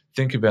weeds and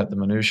think about the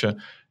minutia.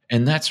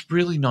 And that's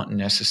really not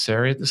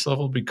necessary at this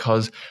level,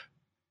 because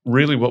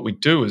really what we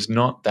do is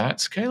not that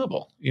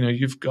scalable.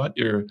 You've got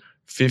your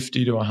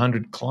 50 to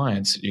 100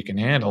 clients that you can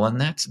handle,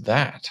 and that's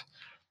that.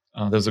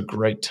 There's a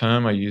great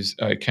term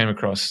I came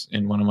across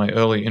in one of my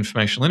early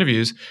informational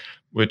interviews,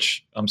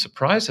 which I'm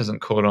surprised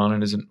hasn't caught on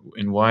and isn't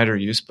in wider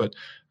use. But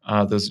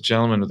there's a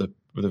gentleman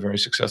with a very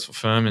successful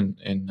firm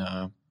in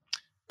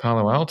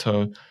Palo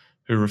Alto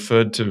who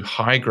referred to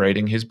high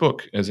grading his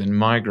book as in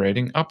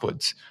migrating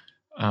upwards,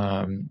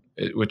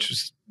 which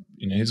was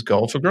his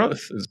goal for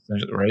growth is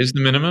raise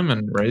the minimum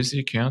and raise the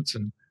accounts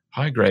and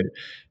high grade it.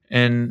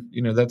 And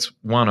that's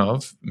one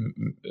of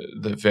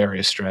the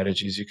various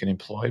strategies you can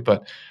employ.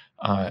 But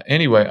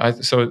anyway,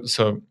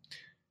 so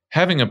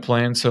having a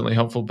plan is certainly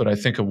helpful, but I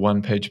think a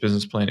one-page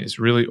business plan is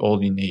really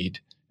all you need.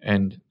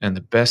 And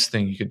the best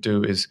thing you could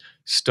do is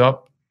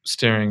stop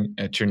staring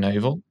at your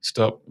navel,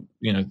 stop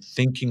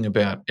thinking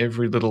about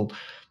every little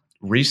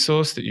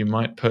resource that you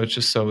might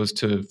purchase so as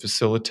to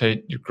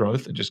facilitate your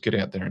growth, and just get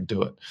out there and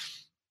do it.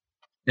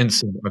 And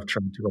so I've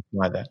tried to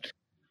apply that.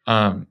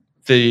 Um,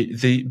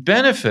 the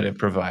benefit it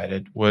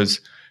provided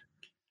was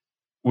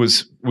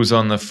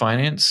on the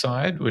finance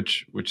side,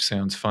 which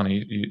sounds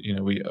funny.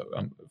 We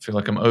feel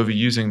like I'm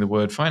overusing the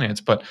word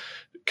finance, but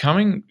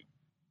coming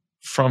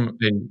from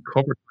a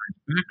corporate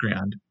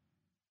background,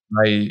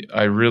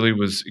 I really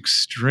was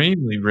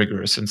extremely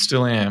rigorous and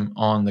still am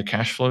on the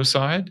cash flow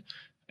side,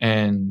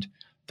 and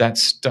that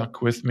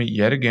stuck with me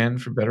yet again,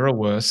 for better or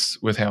worse,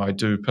 with how I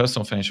do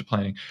personal financial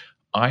planning.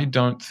 I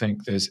don't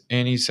think there's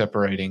any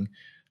separating.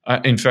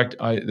 In fact,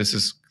 this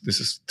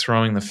is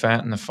throwing the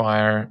fat in the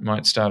fire.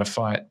 Might start a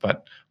fight,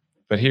 but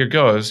here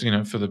goes.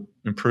 For the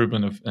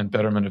improvement of and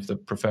betterment of the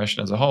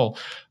profession as a whole.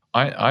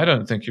 I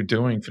don't think you're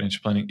doing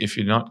financial planning if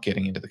you're not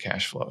getting into the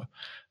cash flow.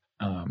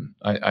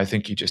 I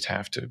think you just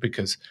have to,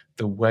 because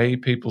the way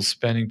people's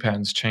spending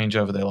patterns change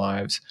over their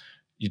lives,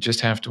 you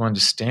just have to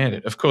understand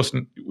it. Of course,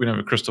 we don't have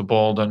a crystal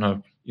ball, don't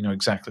know,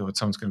 exactly what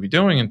someone's going to be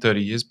doing in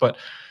 30 years, but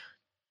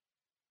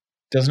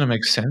doesn't it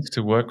make sense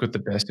to work with the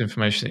best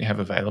information that you have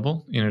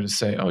available? To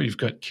say, oh, you've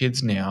got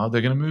kids now,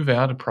 they're going to move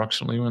out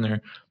approximately when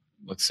they're,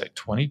 let's say,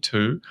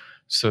 22.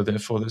 So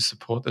therefore, there's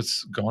support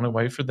that's gone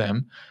away for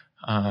them.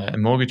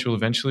 And mortgage will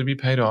eventually be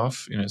paid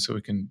off, so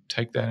we can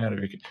take that out of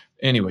it.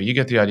 Anyway, you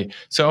get the idea.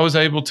 So I was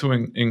able to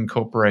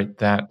incorporate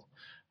that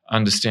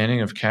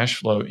understanding of cash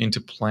flow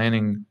into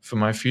planning for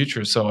my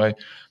future. So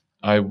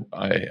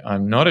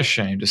I'm not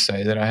ashamed to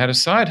say that I had a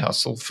side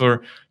hustle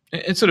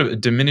it's sort of a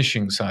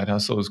diminishing side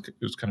hustle. It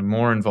was kind of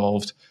more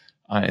involved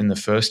in the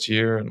first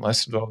year and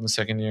less involved in the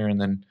second year. And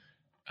then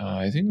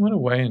I think went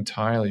away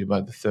entirely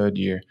by the third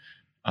year.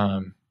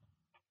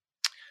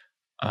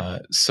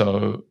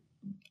 So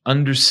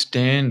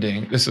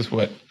understanding, this is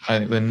what I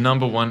think the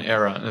number one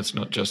error, and it's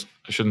not just,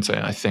 I shouldn't say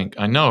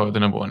I know the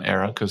number one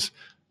error, because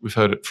we've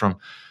heard it from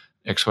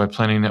XY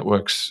Planning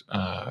Network's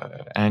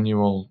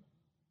annual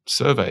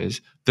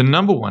surveys. The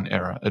number one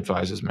error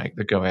advisors make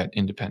that go out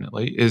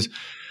independently is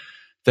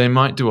they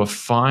might do a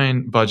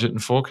fine budget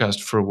and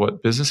forecast for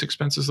what business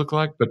expenses look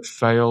like, but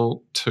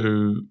fail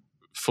to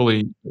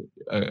fully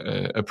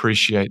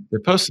appreciate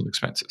their personal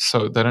expenses.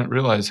 So they don't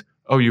realize,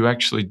 oh, you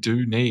actually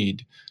do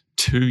need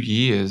 2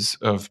 years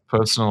of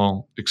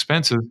personal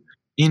expenses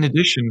in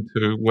addition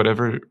to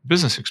whatever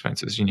business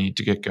expenses you need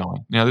to get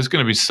going. Now, there's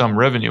going to be some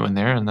revenue in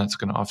there, and that's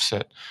going to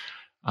offset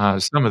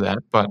some of that,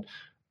 but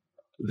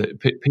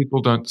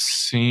people don't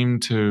seem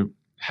to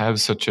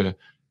have such a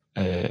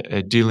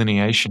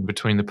delineation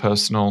between the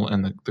personal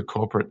and the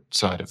corporate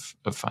side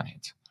of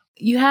finance.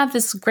 You have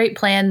this great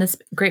plan, this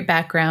great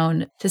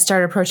background to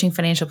start approaching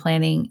financial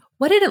planning.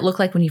 What did it look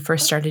like when you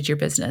first started your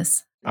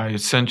business? I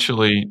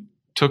essentially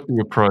took the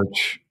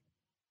approach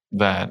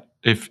that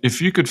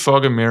if you could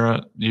fog a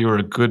mirror, you were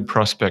a good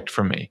prospect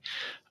for me.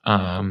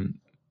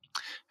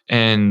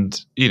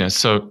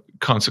 So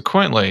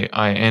consequently,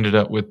 I ended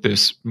up with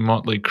this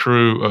motley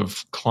crew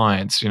of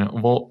clients,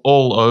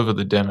 all over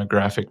the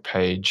demographic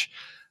page,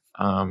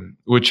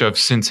 which I've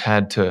since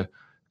had to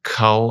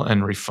cull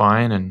and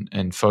refine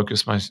and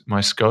focus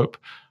my scope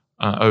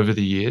over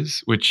the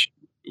years, which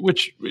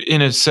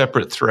in a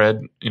separate thread,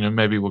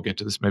 maybe we'll get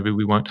to this, maybe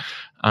we won't.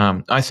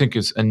 I think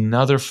is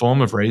another form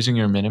of raising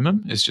your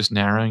minimum, is just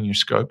narrowing your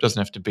scope. Doesn't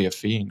have to be a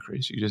fee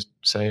increase. You just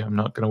say, I'm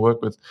not going to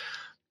work with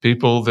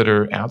people that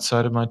are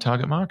outside of my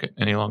target market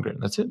any longer.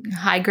 And that's it.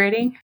 High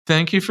grading.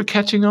 Thank you for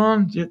catching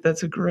on. Yeah,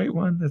 that's a great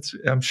one.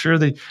 I'm sure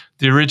the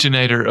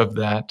originator of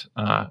that,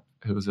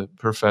 who was a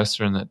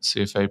professor in that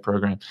CFA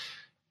program,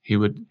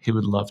 he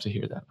would love to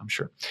hear that, I'm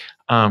sure.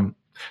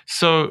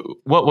 So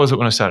what was it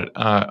when I started?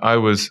 I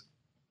was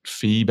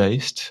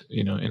fee-based,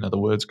 in other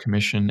words,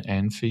 commission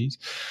and fees,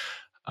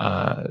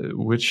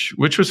 which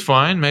was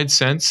fine, made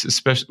sense,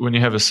 especially when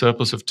you have a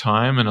surplus of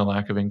time and a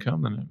lack of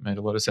income, then it made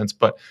a lot of sense.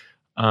 But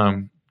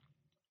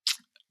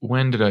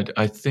when did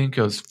I think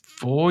I was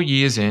 4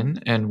 years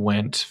in and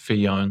went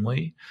fee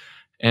only.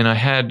 And I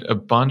had a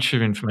bunch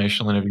of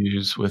informational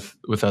interviews with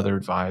other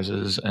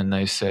advisors, and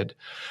they said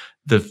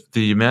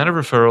the amount of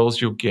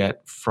referrals you'll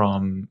get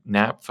from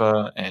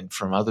NAPFA and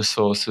from other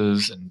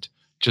sources, and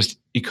just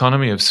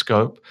economy of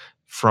scope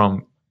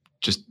from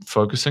just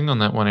focusing on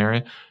that one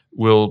area,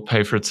 will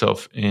pay for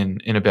itself in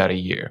about a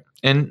year.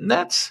 And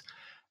that's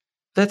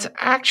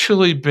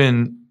actually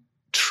been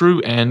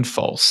true and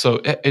false. So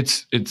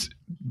it's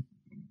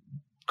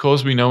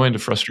caused me no end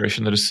of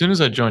frustration that as soon as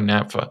I joined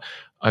NAPFA,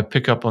 I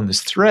pick up on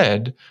this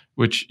thread,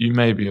 which you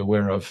may be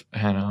aware of,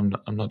 Hannah.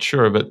 I'm not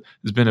sure, but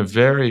there's been a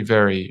very,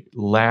 very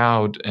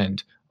loud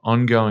and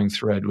ongoing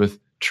thread with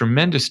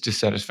tremendous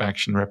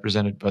dissatisfaction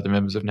represented by the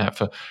members of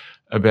NAPFA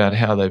about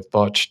how they've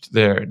botched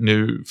their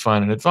new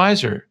Find an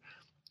Advisor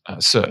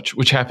search,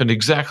 which happened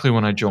exactly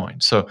when I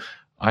joined. So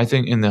I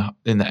think in the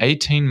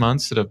 18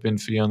 months that I've been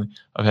fee only,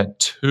 I've had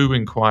 2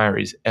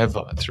 inquiries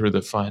ever through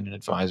the Find an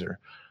Advisor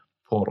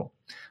portal,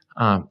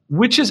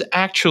 which is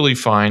actually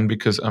fine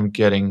because I'm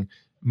getting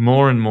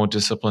more and more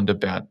disciplined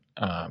about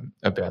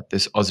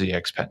this Aussie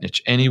expat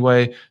niche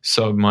anyway.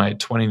 So my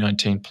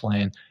 2019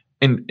 plan,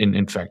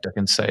 in fact, I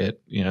can say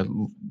it,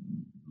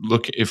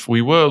 look, if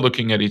we were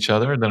looking at each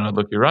other, then I'd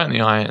look you right in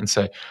the eye and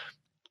say,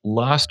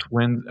 last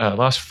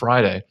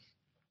Friday,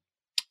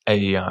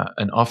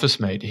 an office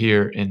mate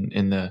here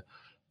in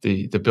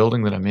the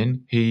building that I'm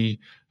in, he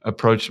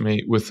approached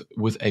me with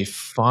a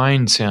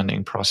fine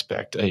sounding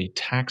prospect, a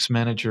tax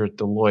manager at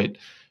Deloitte,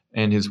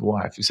 and his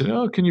wife. He said,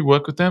 "Oh, can you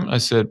work with them?" I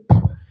said,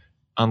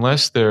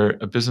 "Unless they're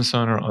a business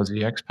owner,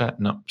 Aussie expat,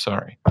 no,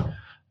 sorry."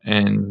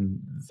 And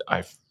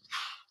I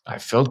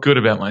felt good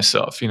about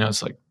myself.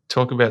 It's like,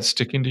 talk about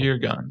sticking to your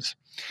guns.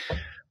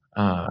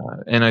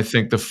 And I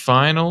think the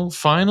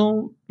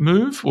final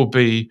move will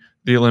be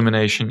the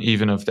elimination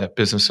even of that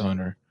business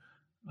owner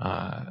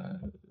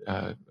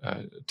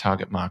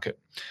target market.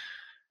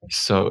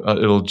 So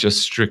it'll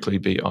just strictly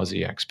be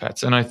Aussie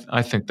expats, and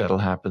I think that'll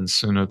happen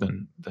sooner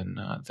than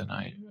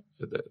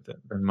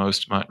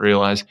most might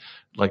realize.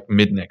 Like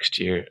mid next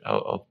year,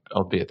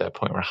 I'll be at that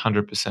point where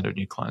 100% of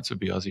new clients will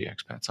be Aussie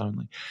expats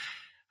only.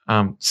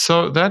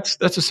 So that's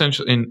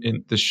essentially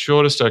in the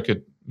shortest I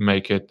could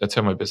make it. That's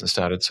how my business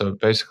started. So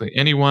basically,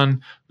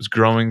 anyone was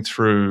growing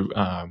through.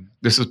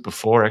 This is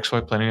before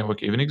XY Planning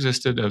Network even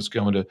existed. I was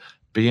going to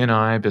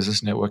BNI,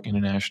 Business Network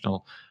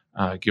International,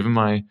 giving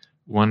my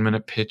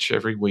 1-minute pitch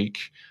every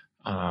week.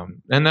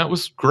 And that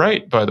was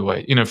great, by the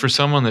way. For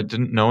someone that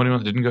didn't know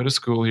anyone, didn't go to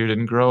school here,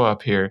 didn't grow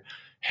up here,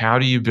 how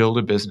do you build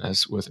a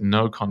business with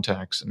no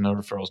contacts and no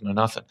referrals, no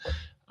nothing?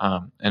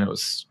 And it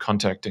was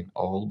contacting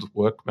old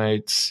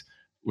workmates,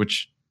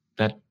 which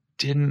that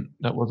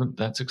wasn't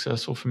that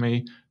successful for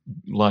me,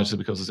 largely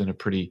because I was in a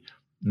pretty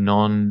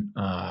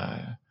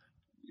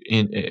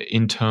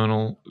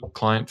internal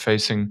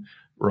client-facing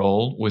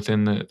role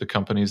within the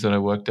companies that I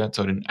worked at,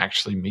 so I didn't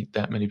actually meet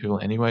that many people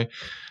anyway.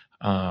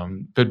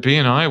 But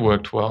BNI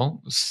worked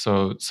well,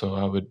 so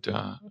I would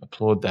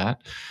applaud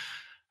that.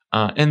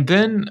 And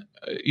then,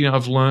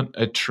 I've learned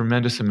a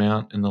tremendous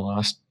amount in the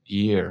last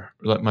year.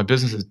 Like, my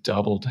business has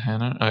doubled,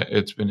 Hannah.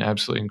 It's been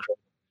absolutely incredible.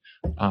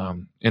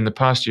 In the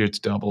past year, it's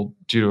doubled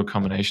due to a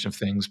combination of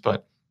things.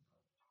 But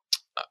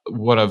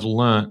what I've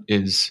learned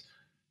is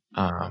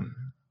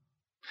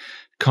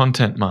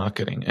content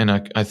marketing, and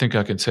I think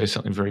I could say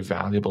something very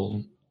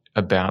valuable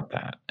about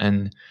that.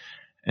 And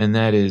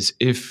that is,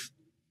 if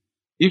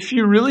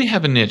you really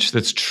have a niche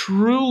that's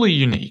truly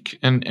unique,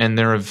 and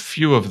there are a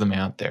few of them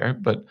out there,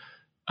 but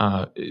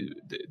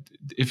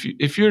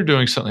if you're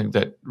doing something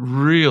that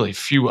really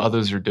few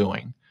others are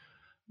doing,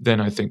 then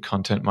I think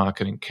content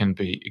marketing can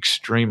be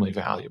extremely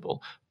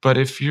valuable. But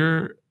if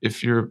your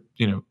your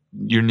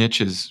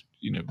niche is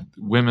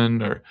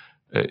women, or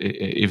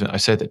even, I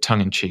say that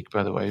tongue in cheek,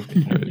 by the way,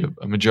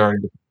 a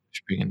majority of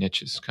being a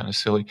niche is kind of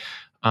silly.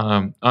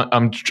 I'm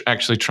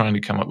actually trying to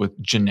come up with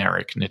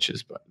generic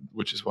niches,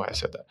 which is why I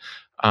said that,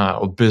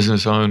 or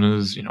business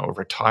owners, or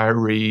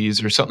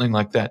retirees, or something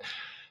like that.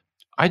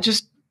 I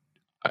just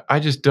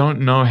don't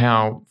know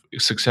how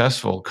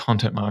successful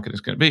content marketing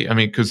is going to be. I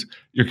mean, because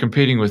you're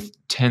competing with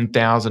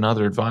 10,000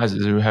 other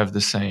advisors who have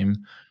the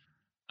same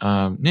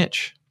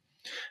niche.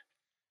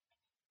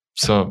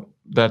 So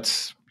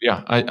that's,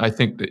 I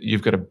think that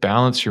you've got to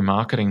balance your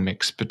marketing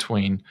mix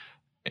between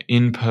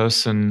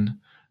in-person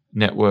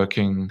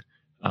networking,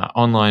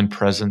 online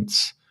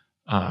presence,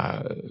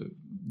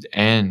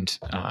 and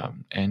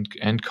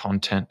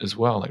content as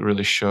well. Like,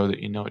 really show that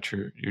you know what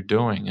you're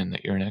doing and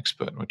that you're an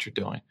expert in what you're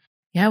doing.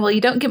 Yeah, well,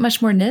 you don't get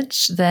much more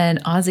niche than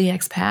Aussie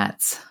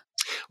expats.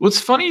 Well,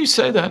 it's funny you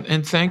say that,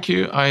 and thank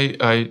you.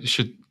 I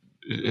should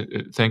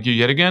thank you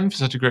yet again for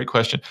such a great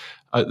question.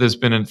 There's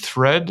been a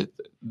thread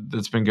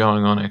that's been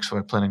going on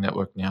XY Planning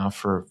Network now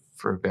for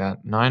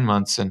about 9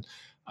 months, and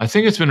I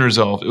think it's been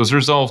resolved. It was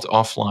resolved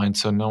offline,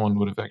 so no one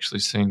would have actually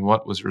seen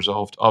what was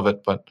resolved of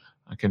it, but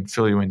I can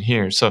fill you in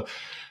here. So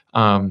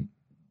um,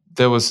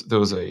 there was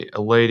a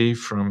lady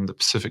from the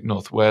Pacific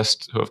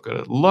Northwest who I've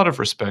got a lot of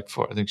respect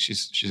for. I think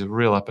she's a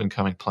real up and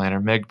coming planner.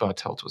 Meg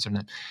Bartelt was her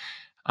name,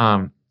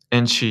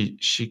 and she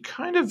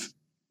kind of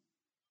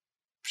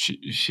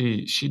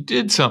she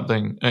did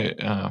something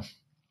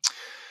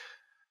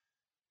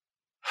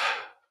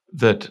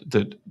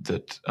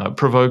that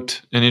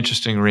provoked an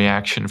interesting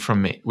reaction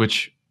from me,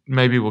 which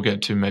maybe we'll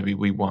get to, maybe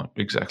we won't,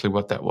 exactly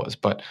what that was.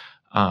 But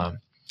um,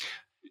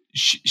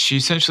 she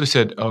essentially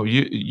said, "Oh,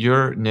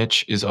 your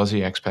niche is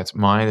Aussie expats,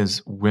 mine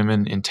is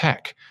women in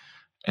tech."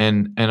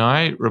 And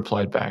I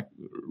replied back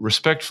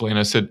respectfully, and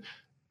I said,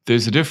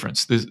 "There's a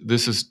difference.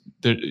 This is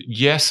there,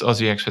 yes,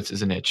 Aussie expats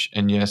is a niche,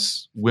 and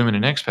yes, women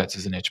in expats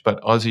is a niche.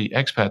 But Aussie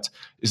expats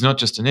is not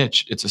just a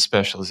niche; it's a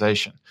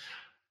specialization."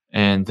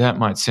 And that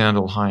might sound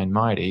all high and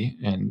mighty,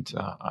 and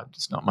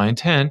it's not my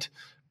intent,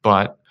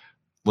 but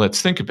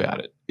let's think about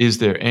it. Is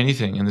there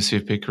anything in the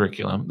CFP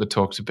curriculum that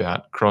talks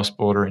about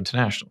cross-border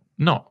international?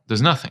 No,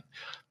 there's nothing.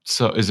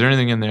 So is there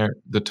anything in there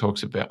that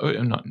talks about,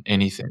 not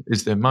anything,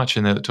 is there much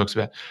in there that talks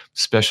about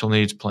special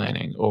needs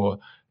planning? Or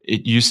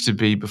it used to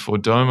be, before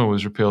DOMA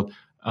was repealed,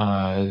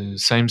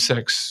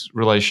 same-sex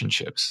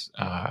relationships,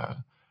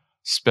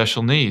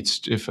 special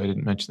needs, if I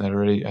didn't mention that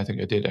already, I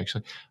think I did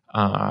actually,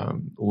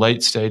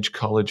 late stage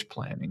college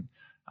planning,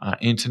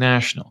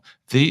 international.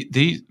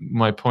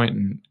 My point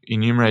in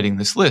enumerating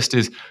this list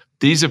is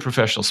these are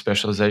professional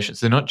specializations.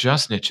 They're not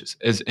just niches.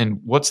 And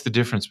what's the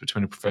difference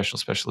between a professional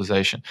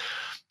specialization?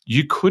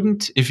 You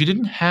couldn't, if you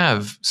didn't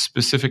have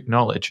specific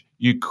knowledge,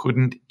 you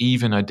couldn't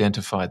even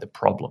identify the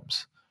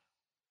problems.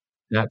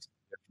 That's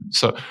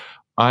so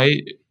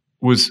I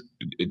was,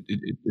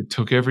 it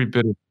took every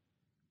bit of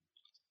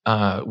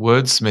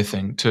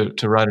wordsmithing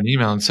to write an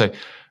email and say,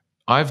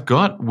 I've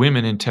got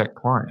women in tech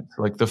clients.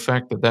 Like, the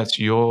fact that that's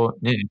your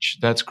niche,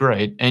 that's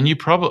great. And you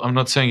probably, I'm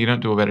not saying you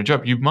don't do a better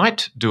job. You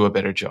might do a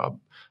better job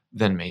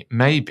than me.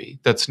 Maybe.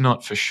 That's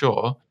not for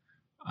sure,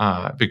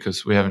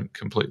 because we haven't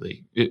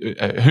completely,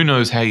 who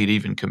knows how you'd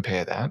even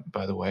compare that,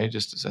 by the way,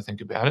 just as I think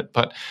about it.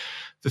 But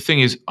the thing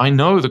is, I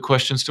know the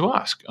questions to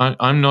ask.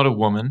 I'm not a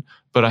woman,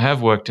 but I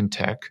have worked in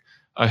tech.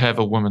 I have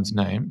a woman's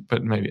name,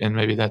 but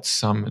maybe that's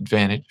some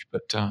advantage.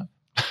 But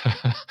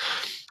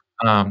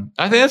I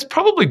think that's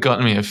probably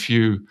gotten me a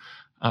few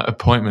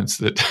appointments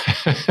that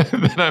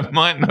that I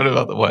might not have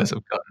otherwise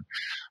have gotten.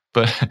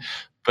 But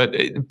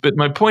but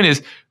my point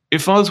is,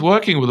 if I was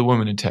working with a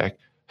woman in tech,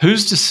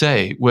 who's to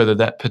say whether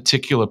that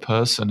particular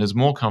person is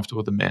more comfortable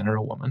with a man or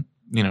a woman?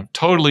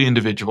 Totally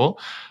individual.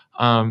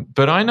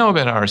 But I know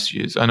about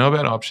RSUs. I know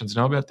about options.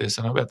 I know about this.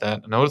 I know about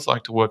that. I know what it's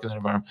like to work in that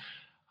environment.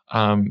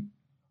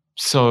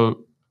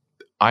 So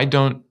I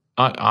don't.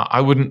 I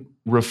wouldn't.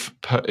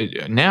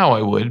 Now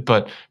I would,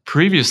 but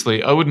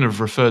previously I wouldn't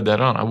have referred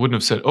that on. I wouldn't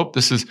have said, "Oh,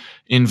 this is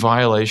in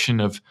violation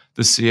of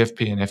the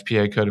CFP and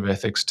FPA Code of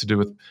Ethics to do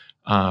with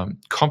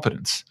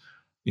competence,"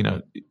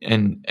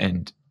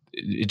 and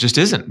it just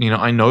isn't.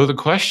 I know the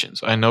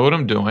questions. I know what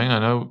I'm doing. I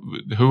know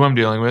who I'm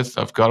dealing with.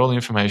 I've got all the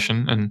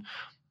information, and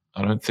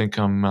I don't think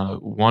I'm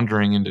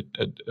wandering into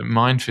a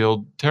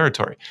minefield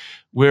territory.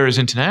 Whereas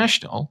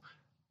international,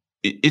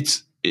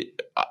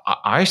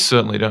 I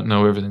certainly don't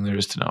know everything there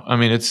is to know. I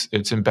mean,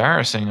 it's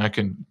embarrassing. I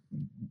can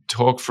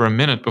talk for a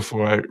minute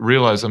before I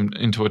realize I'm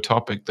into a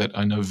topic that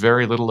I know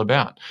very little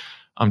about.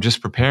 I'm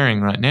just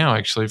preparing right now,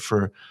 actually,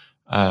 for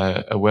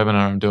a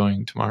webinar I'm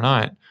doing tomorrow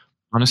night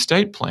on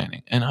estate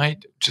planning. And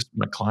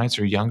my clients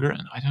are younger,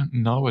 and I don't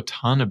know a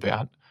ton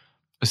about.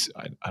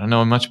 I don't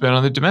know much about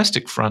on the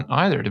domestic front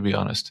either, to be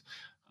honest.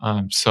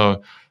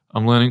 So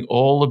I'm learning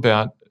all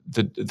about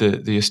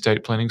the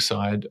estate planning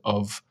side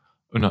of.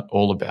 Well, not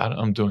all about it.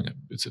 I'm doing it.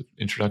 It's an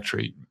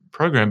introductory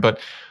program, but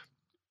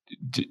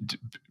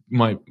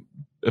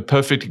a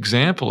perfect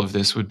example of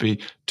this would be: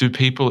 do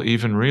people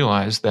even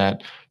realize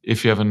that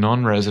if you have a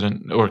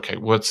non-resident, or okay,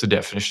 what's the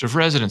definition of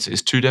residency?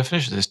 There's two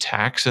definitions: there's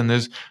tax and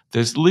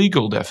there's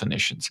legal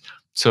definitions.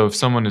 So if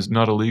someone is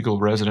not a legal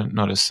resident,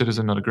 not a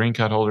citizen, not a green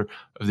card holder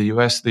of the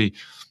US, the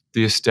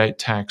estate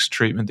tax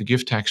treatment, the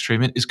gift tax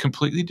treatment is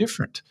completely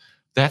different.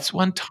 That's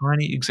one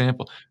tiny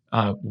example.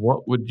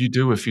 What would you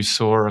do if you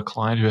saw a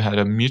client who had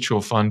a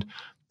mutual fund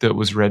that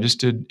was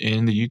registered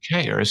in the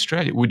UK or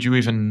Australia? Would you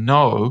even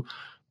know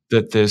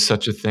that there's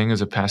such a thing as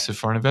a passive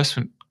foreign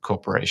investment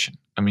corporation?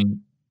 I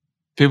mean,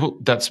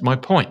 that's my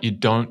point. You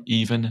don't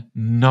even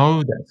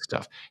know that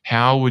stuff.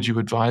 How would you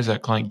advise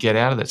that client get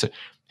out of that? So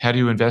how do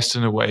you invest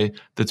in a way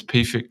that's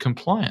PFIC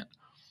compliant?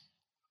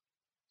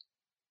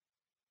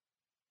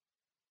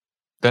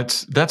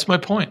 That's my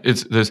point.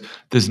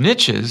 There's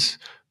niches,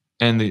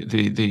 and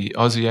the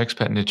Aussie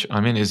expat niche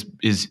I'm in is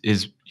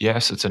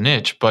yes, it's a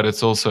niche, but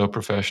it's also a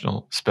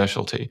professional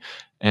specialty,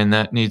 and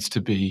that needs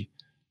to be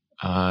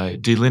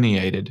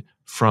delineated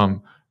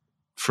from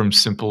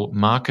simple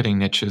marketing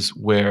niches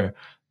where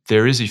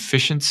there is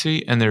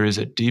efficiency and there is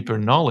a deeper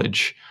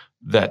knowledge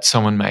that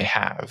someone may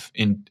have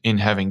in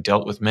having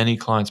dealt with many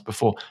clients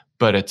before,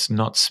 but it's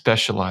not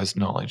specialized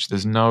knowledge.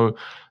 There's no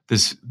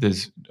is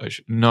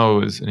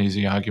an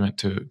easy argument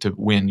to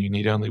win. You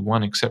need only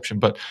one exception,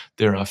 but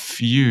there are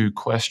few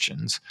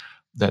questions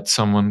that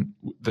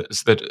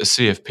that a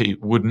CFP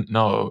wouldn't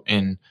know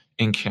in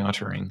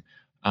encountering,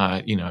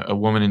 a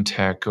woman in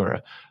tech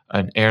or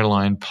an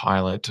airline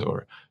pilot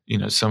or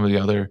some of the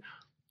other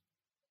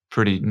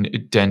pretty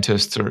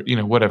dentists or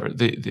whatever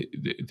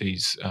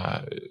these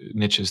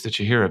niches that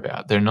you hear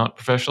about. They're not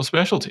professional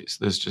specialties.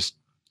 They're just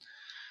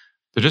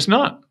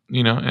not.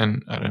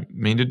 And I don't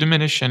mean to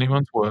diminish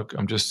anyone's work.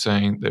 I'm just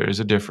saying there is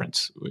a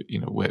difference,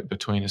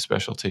 between a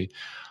specialty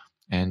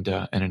and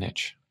a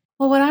niche.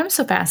 Well, what I'm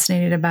so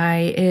fascinated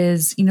by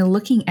is,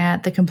 looking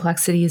at the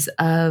complexities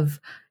of,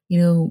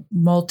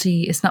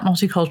 it's not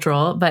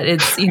multicultural, but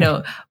it's,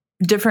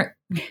 different.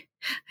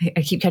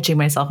 I keep catching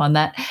myself on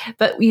that,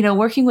 but,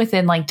 working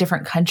within like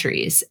different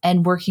countries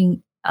and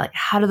working, like,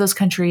 how do those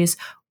countries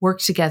work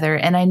together?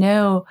 And I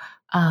know,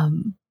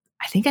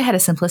 I think I had a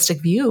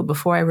simplistic view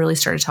before I really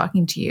started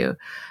talking to you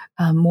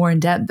more in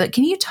depth. But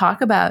can you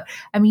talk about,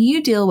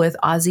 you deal with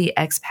Aussie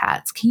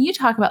expats. Can you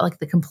talk about like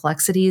the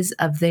complexities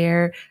of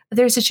their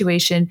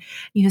situation?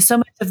 So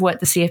much of what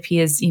the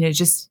CFP is,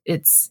 just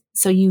it's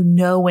so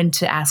when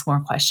to ask more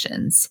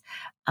questions.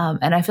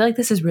 And I feel like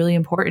this is really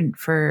important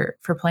for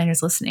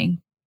planners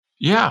listening.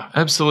 Yeah,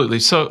 absolutely.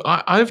 So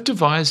I've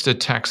devised a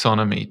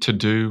taxonomy to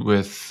do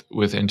with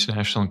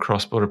international and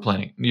cross-border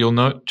planning. You'll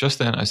note just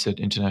then I said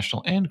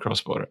international and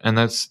cross-border, and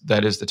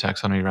that is the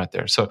taxonomy right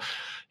there. So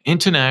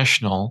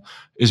international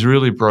is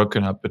really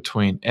broken up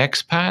between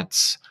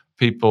expats,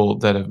 people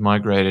that have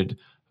migrated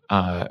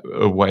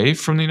away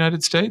from the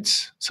United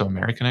States, so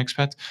American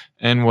expats,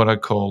 and what I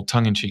call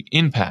tongue-in-cheek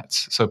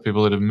inpats, so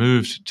people that have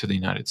moved to the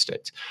United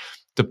States.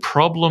 The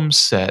problem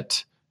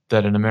set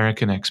that an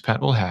American expat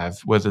will have,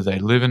 whether they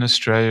live in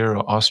Australia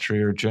or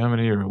Austria or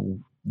Germany or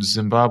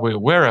Zimbabwe or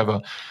wherever,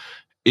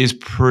 is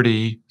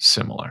pretty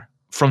similar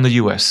from the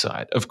US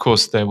side. Of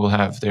course, they will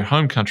have their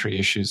home country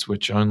issues,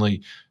 which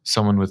only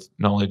someone with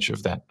knowledge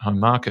of that home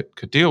market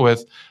could deal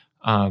with.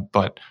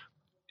 But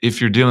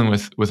if you're dealing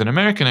with an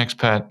American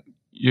expat,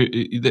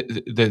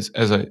 there's,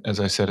 as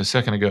I said a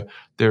second ago,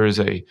 there is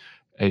a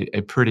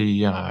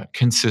pretty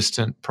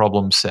consistent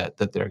problem set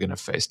that they're going to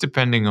face,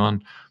 depending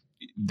on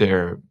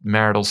their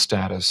marital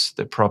status,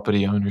 their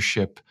property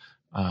ownership,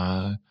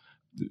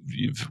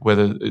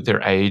 whether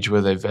their age,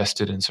 whether they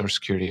vested in Social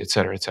Security, et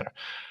cetera, et cetera.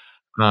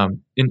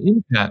 An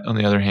inpat, on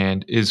the other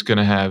hand, is going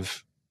to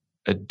have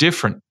a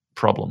different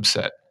problem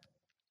set,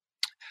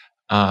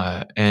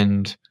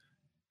 and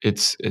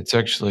it's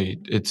actually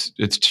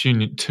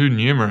too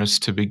numerous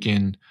to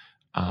begin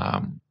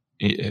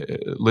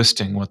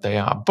listing what they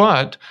are.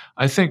 But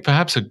I think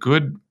perhaps a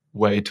good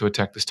way to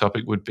attack this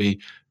topic would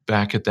be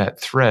back at that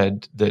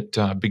thread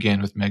that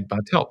began with Meg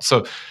Bartelt.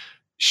 So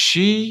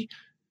she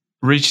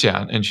reached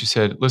out and she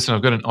said, "Listen,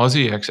 I've got a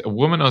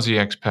woman Aussie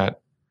expat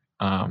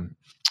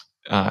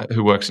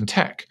who works in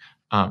tech.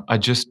 I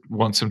just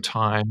want some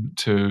time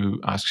to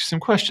ask you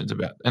some questions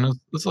about." And I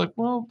was like,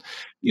 "Well,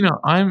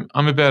 I'm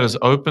about as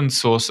open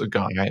source a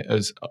guy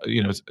as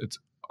it's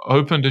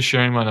open to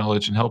sharing my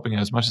knowledge and helping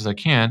out as much as I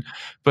can,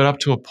 but up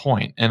to a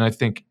point." And I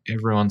think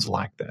everyone's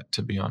like that,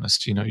 to be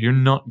honest. You're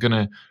not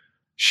gonna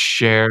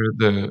share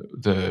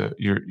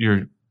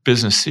your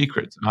business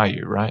secrets, are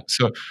you, right?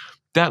 So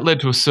that led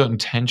to a certain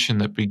tension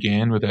that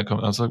began with that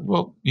comment. I was like,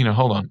 "Well,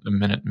 hold on a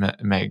minute,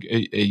 Meg.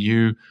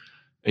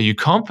 Are you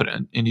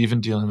competent in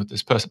even dealing with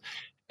this person?"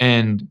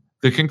 And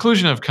the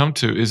conclusion I've come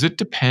to is it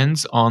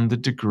depends on the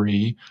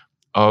degree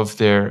of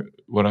their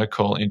what I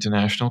call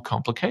international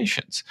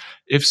complications.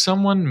 If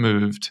someone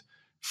moved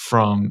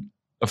from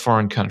a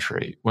foreign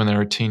country when they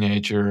were a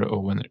teenager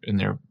or when they're in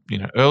their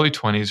early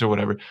 20s or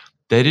whatever,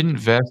 they didn't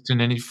vest in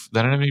they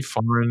don't have any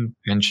foreign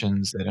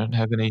pensions, they don't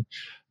have any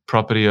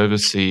property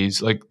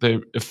overseas, like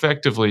they're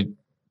effectively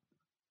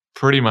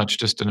pretty much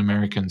just an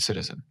American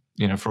citizen,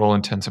 for all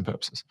intents and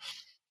purposes.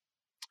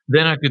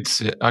 Then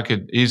I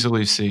could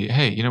easily see,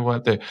 hey, you know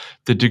what? The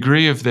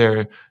degree of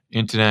their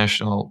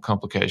international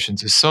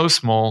complications is so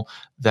small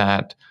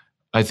that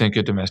I think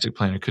a domestic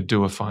planner could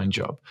do a fine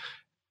job.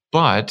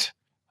 But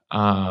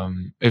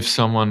if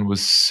someone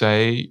was,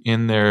 say,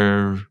 in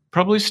their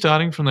probably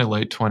starting from their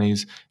late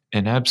 20s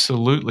and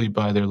absolutely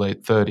by their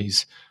late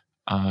 30s,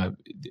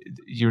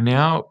 you're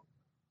now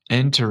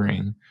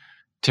entering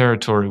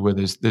territory where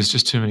there's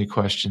just too many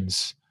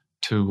questions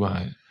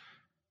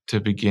to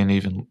begin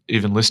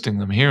even listing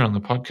them here on the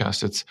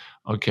podcast. It's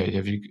okay.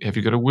 Have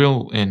you got a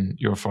will in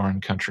your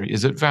foreign country?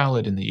 Is it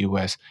valid in the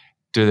U.S.?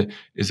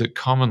 Is it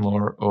common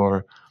law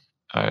or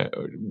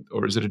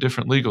is it a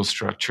different legal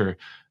structure?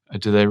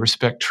 Do they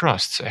respect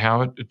trusts?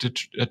 How are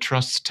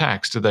trusts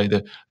taxed? Are they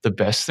the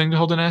best thing to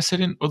hold an asset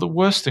in or the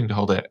worst thing to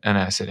hold an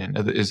asset in?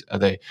 Are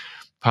they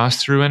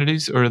pass-through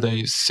entities or are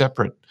they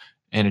separate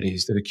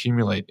entities that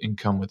accumulate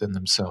income within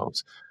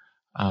themselves?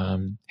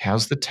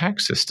 How's the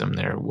tax system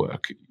there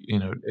work?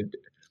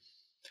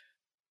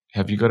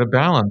 Have you got a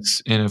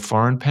balance in a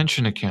foreign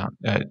pension account?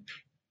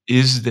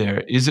 is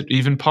it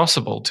even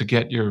possible to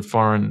get your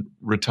foreign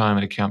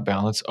retirement account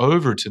balance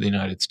over to the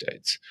United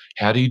States?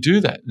 How do you do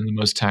that in the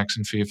most tax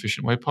and fee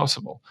efficient way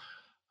possible?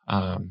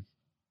 Um,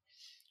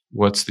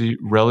 what's the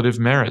relative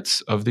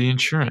merits of the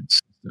insurance?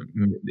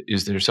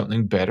 Is there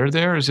something better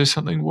there? Is there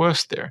something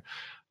worse there?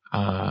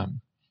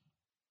 Um,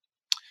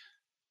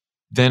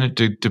 then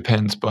it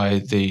depends by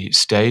the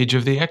stage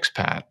of the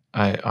expat.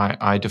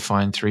 I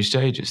define 3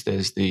 stages.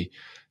 There's the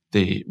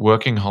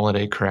working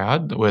holiday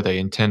crowd where they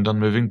intend on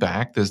moving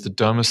back. There's the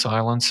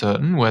domicile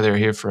uncertain where they're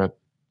here for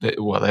they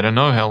don't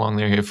know how long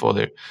they're here for.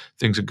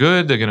 Things are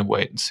good. They're going to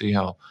wait and see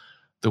how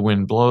the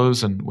wind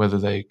blows and whether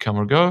they come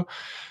or go.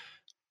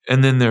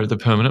 And then there are the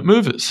permanent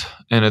movers,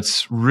 and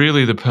it's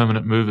really the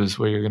permanent movers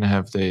where you're going to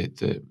have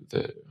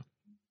the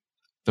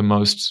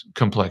most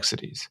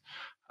complexities.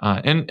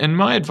 And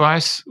my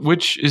advice,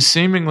 which is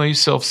seemingly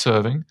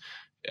self-serving,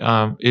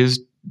 is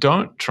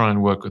don't try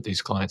and work with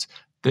these clients.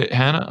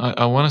 Hannah,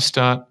 I want to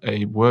start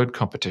a word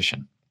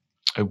competition,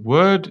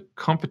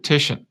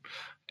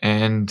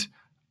 and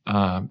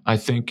I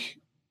think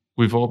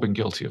we've all been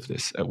guilty of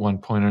this at one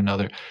point or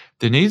another.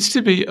 There needs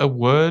to be a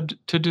word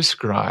to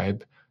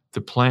describe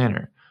the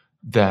planner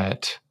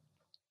that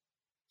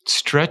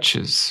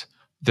stretches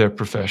their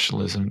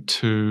professionalism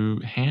to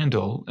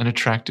handle an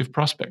attractive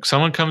prospect.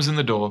 Someone comes in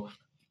the door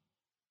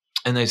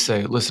and they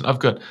say, "Listen, I've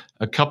got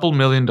a couple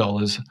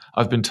 $1,000,000.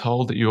 I've been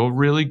told that you're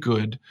really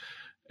good.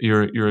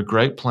 You're a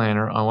great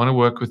planner. I want to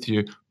work with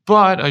you.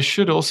 But I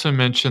should also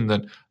mention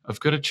that I've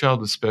got a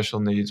child with special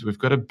needs. We've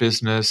got a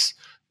business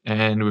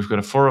and we've got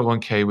a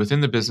 401k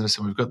within the business,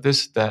 and we've got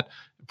this, that,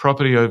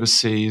 property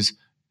overseas,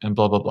 and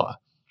blah, blah, blah.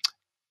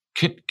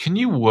 Can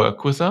you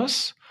work with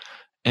us?"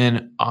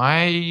 And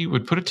I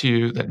would put it to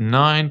you that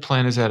 9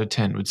 planners out of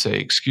 10 would say,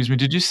 "Excuse me,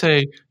 did you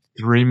say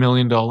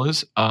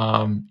 $3,000,000?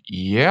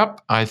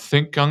 Yep, I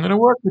think I'm gonna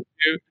work with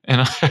you,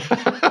 and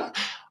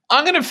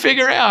I'm gonna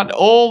figure out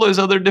all those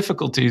other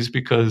difficulties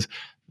because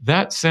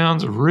that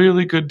sounds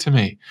really good to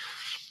me."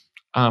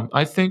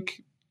 I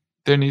think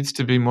there needs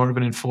to be more of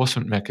an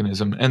enforcement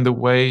mechanism, and the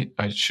way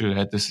I should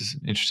add, this is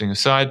an interesting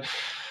aside,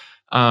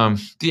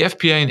 the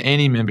FPA and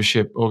any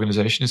membership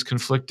organization is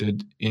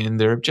conflicted in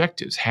their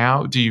objectives.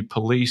 How do you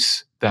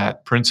police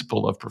that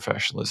principle of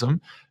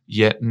professionalism,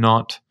 yet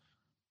not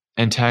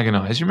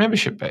antagonize your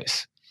membership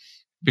base?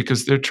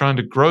 Because they're trying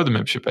to grow the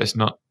membership base,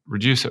 not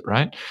reduce it,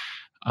 right?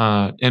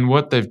 And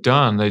what they've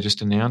done, they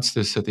just announced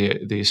this at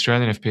the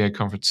Australian FPA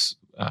conference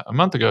a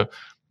month ago.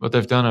 What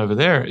they've done over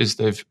there is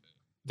they've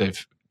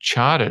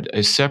chartered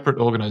a separate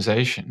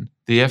organization.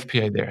 The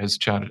FPA there has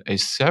chartered a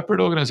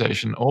separate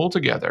organization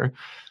altogether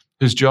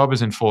whose job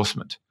is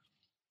enforcement.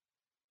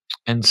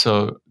 And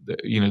so, the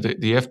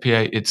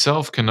FPA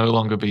itself can no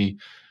longer be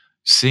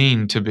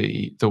seen to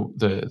be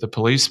the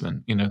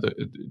policeman,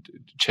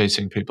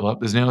 chasing people up.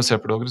 There's now a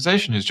separate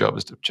organization whose job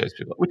is to chase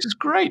people up, which is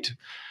great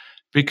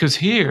because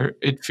here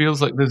it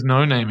feels like there's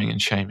no naming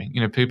and shaming.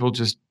 People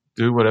just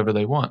do whatever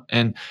they want.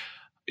 And,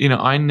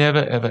 I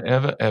never, ever,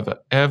 ever, ever,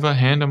 ever,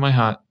 hand on my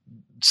heart,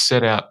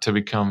 set out to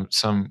become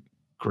some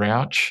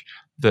grouch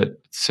that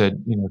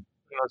said,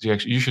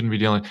 you shouldn't be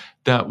dealing.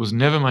 That was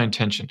never my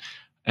intention.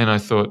 And I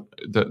thought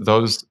that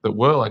those that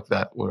were like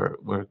that were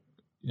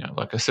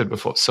like I said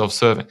before,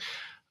 self-serving.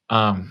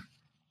 But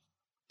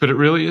it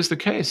really is the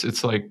case.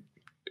 It's like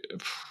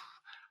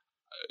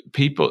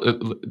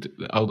people.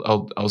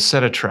 I'll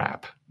set a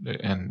trap,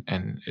 and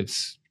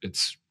it's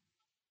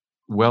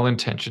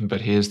well-intentioned,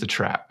 but here's the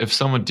trap. If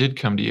someone did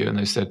come to you and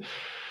they said,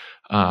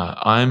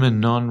 "I'm a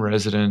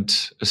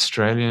non-resident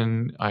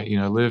Australian. I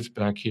live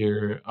back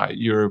here.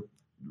 Your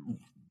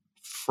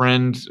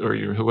friend or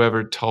your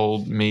whoever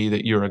told me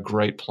that you're a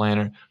great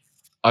planner.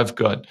 I've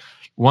got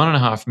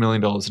 $1.5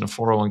 million in a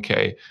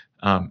 401k.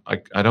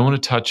 I don't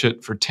want to touch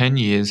it for 10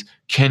 years.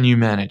 Can you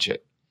manage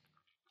it?"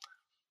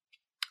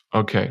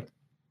 Okay.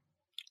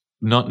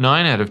 Not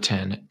 9 out of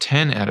 10,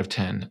 10 out of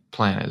 10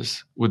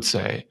 planners would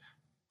say,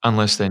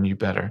 unless they knew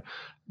better,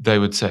 they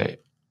would say,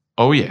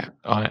 "Oh yeah,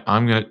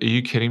 I'm gonna. Are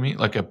you kidding me?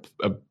 Like a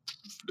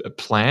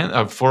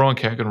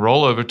 401k I can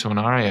roll over to an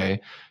RIA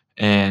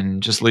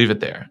and just leave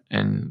it there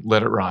and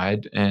let it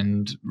ride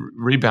and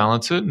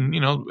rebalance it and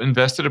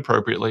invest it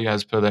appropriately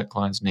as per that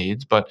client's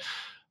needs." But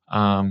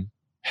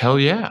hell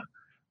yeah.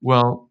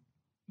 Well,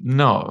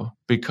 no,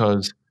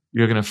 because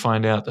you're going to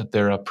find out that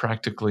there are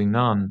practically, I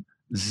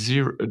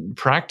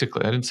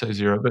didn't say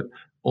zero, but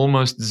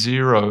almost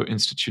zero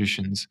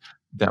institutions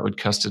that would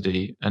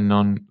custody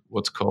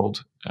what's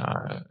called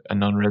a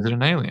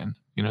non-resident alien.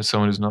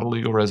 Someone who's not a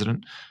legal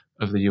resident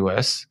of the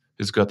US,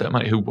 who's got that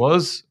money, who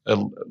was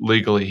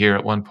legally here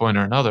at one point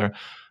or another,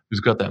 who's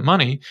got that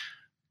money,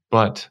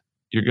 but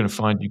you're going to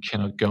find you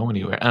cannot go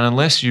anywhere. And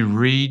unless you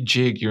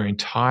rejig your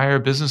entire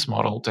business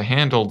model to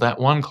handle that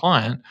one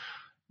client,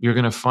 you're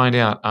going to find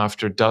out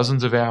after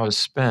dozens of hours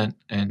spent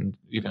and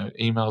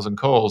emails and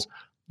calls,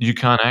 you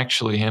can't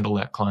actually handle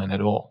that client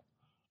at all.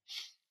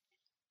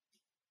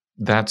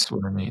 That's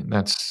what I mean.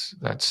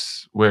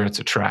 That's where it's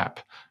a trap.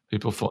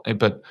 People fall,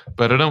 but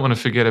I don't want to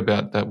forget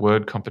about that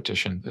word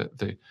competition.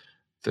 The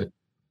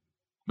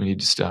We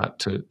need to start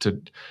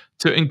to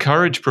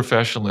encourage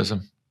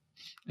professionalism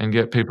and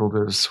get people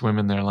to swim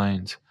in their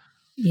lanes.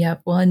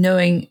 Yep. Well,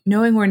 and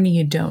knowing when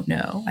you don't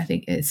know, I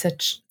think it's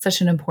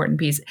such an important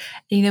piece.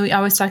 And, we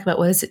always talk about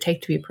what does it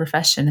take to be a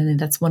profession, and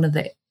that's one of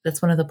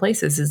the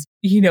places is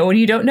when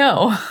you don't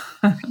know.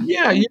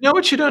 Yeah, you know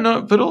what you don't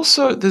know, but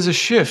also there's a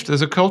shift.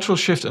 There's a cultural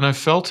shift, and I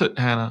felt it,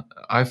 Hannah.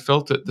 I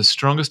felt it the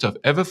strongest I've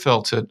ever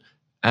felt it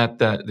at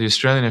the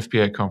Australian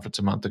FPA conference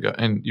a month ago.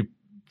 And you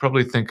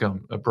probably think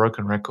I'm a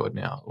broken record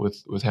now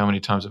with how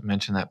many times I've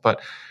mentioned that. But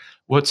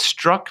what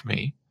struck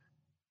me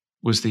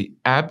was the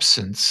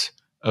absence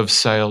of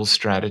sales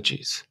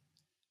strategies.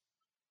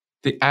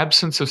 The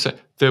absence of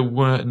there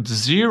were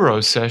 0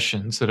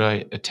 sessions that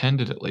I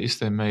attended, at least.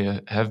 There may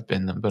have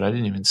been them, but I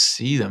didn't even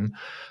see them.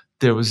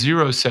 There were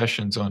 0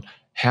 sessions on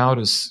how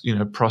to,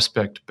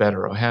 prospect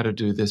better or how to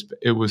do this.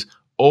 It was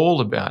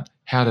all about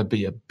how to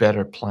be a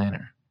better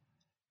planner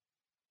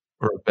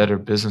or a better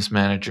business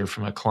manager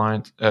from a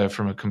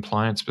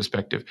compliance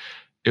perspective.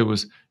 It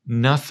was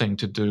nothing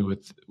to do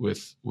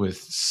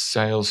with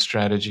sales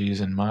strategies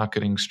and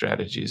marketing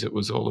strategies. It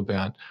was all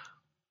about,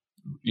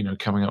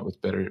 coming up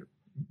with better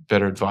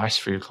advice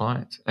for your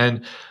clients.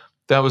 And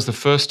that was the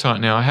first time.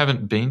 Now, I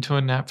haven't been to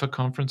a NAPFA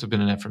conference. I've been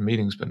to NAPFA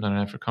meetings, but not a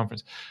NAPFA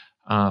conference.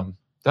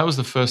 That was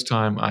the first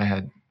time I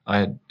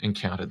had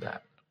encountered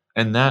that,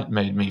 and that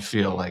made me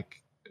feel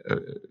like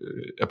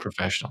a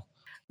professional.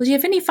 Well, do you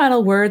have any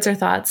final words or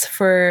thoughts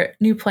for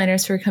new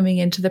planners who are coming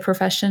into the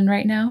profession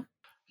right now?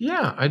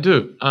 Yeah, I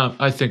do.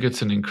 I think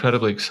it's an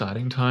incredibly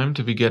exciting time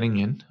to be getting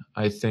in.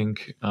 I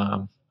think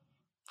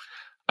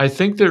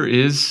there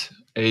is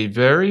a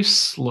very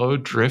slow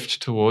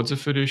drift towards a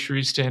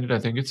fiduciary standard. I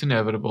think it's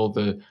inevitable.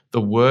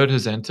 The word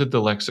has entered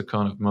the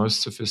lexicon of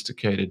most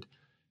sophisticated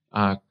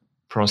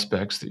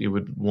prospects that you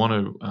would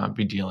want to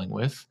be dealing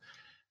with,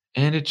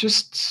 and it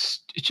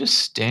just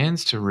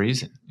stands to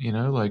reason.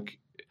 Like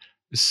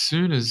as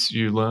soon as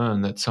you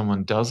learn that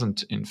someone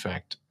doesn't, in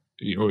fact,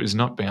 or is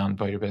not bound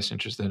by your best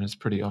interest, then it's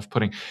pretty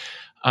off-putting.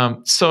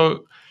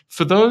 So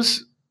for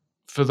those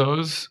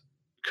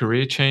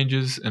career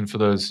changes and for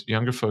those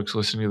younger folks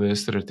listening to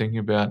this that are thinking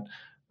about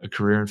a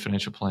career in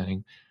financial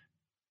planning,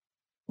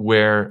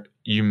 where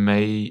you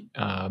may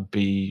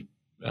be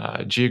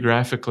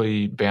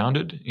geographically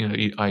bounded,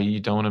 i.e. you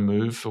don't want to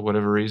move for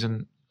whatever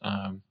reason,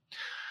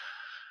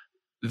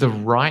 the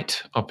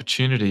right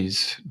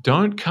opportunities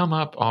don't come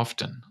up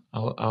often.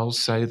 I'll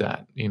say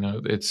that.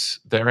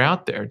 They're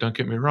out there, don't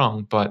get me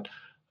wrong, but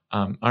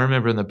I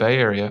remember in the Bay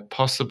Area,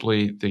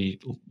 possibly the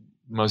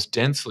most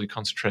densely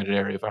concentrated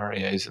area of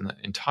RIAs in the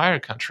entire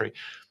country,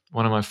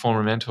 one of my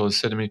former mentors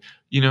said to me,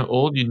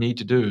 all you need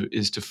to do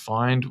is to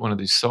find one of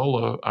these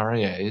solo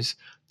RIAs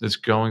that's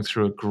going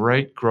through a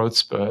great growth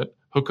spurt,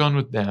 hook on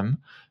with them,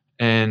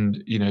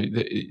 and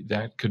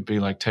that could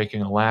be like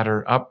taking a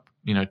ladder up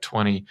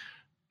 20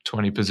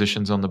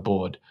 positions on the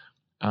board.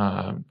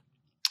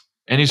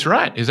 And he's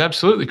right. He's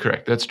absolutely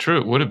correct. That's true.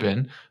 It would have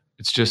been.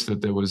 It's just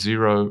that there were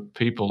 0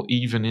 people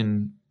even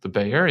in the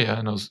Bay Area,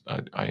 and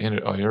I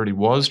already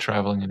was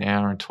traveling an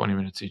hour and 20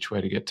 minutes each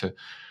way to get to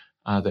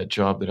that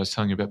job that I was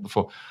telling you about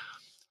before.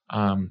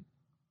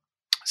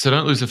 So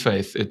don't lose the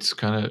faith. It's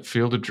kind of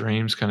field of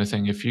dreams kind of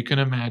thing. If you can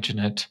imagine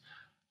it,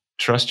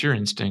 trust your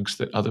instincts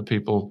that other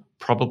people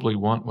probably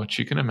want what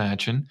you can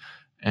imagine,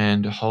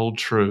 and hold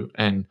true.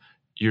 And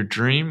your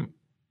dream,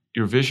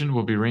 your vision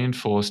will be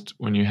reinforced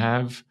when you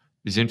have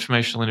these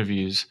informational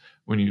interviews,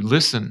 when you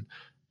listen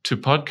to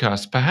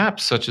podcasts,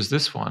 perhaps such as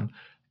this one,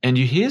 and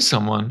you hear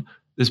someone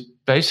that's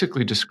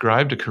basically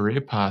described a career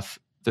path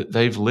that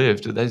they've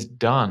lived, that they've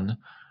done,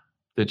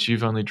 that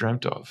you've only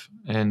dreamt of.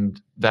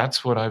 And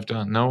that's what I've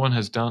done. No one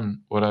has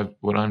done what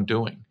I'm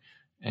doing.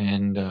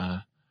 And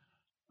but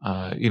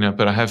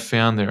I have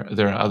found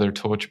there are other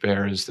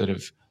torchbearers that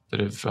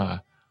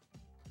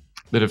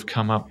have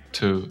come up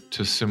to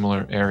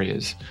similar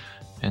areas.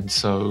 And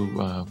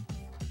so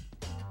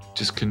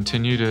just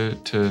continue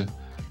to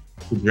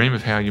dream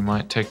of how you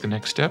might take the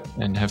next step,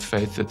 and have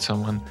faith that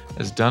someone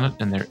has done it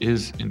and there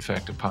is, in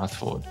fact, a path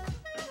forward.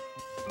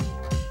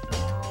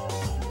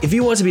 If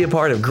you want to be a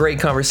part of great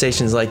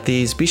conversations like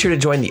these, be sure to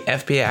join the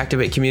FPA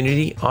Activate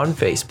community on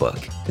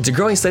Facebook. It's a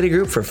growing study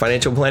group for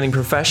financial planning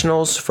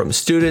professionals, from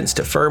students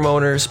to firm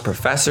owners,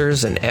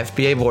 professors, and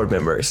FPA board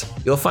members.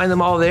 You'll find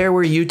them all there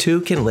where you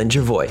too can lend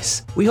your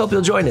voice. We hope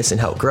you'll join us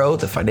and help grow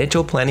the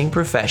financial planning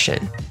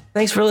profession.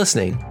 Thanks for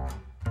listening.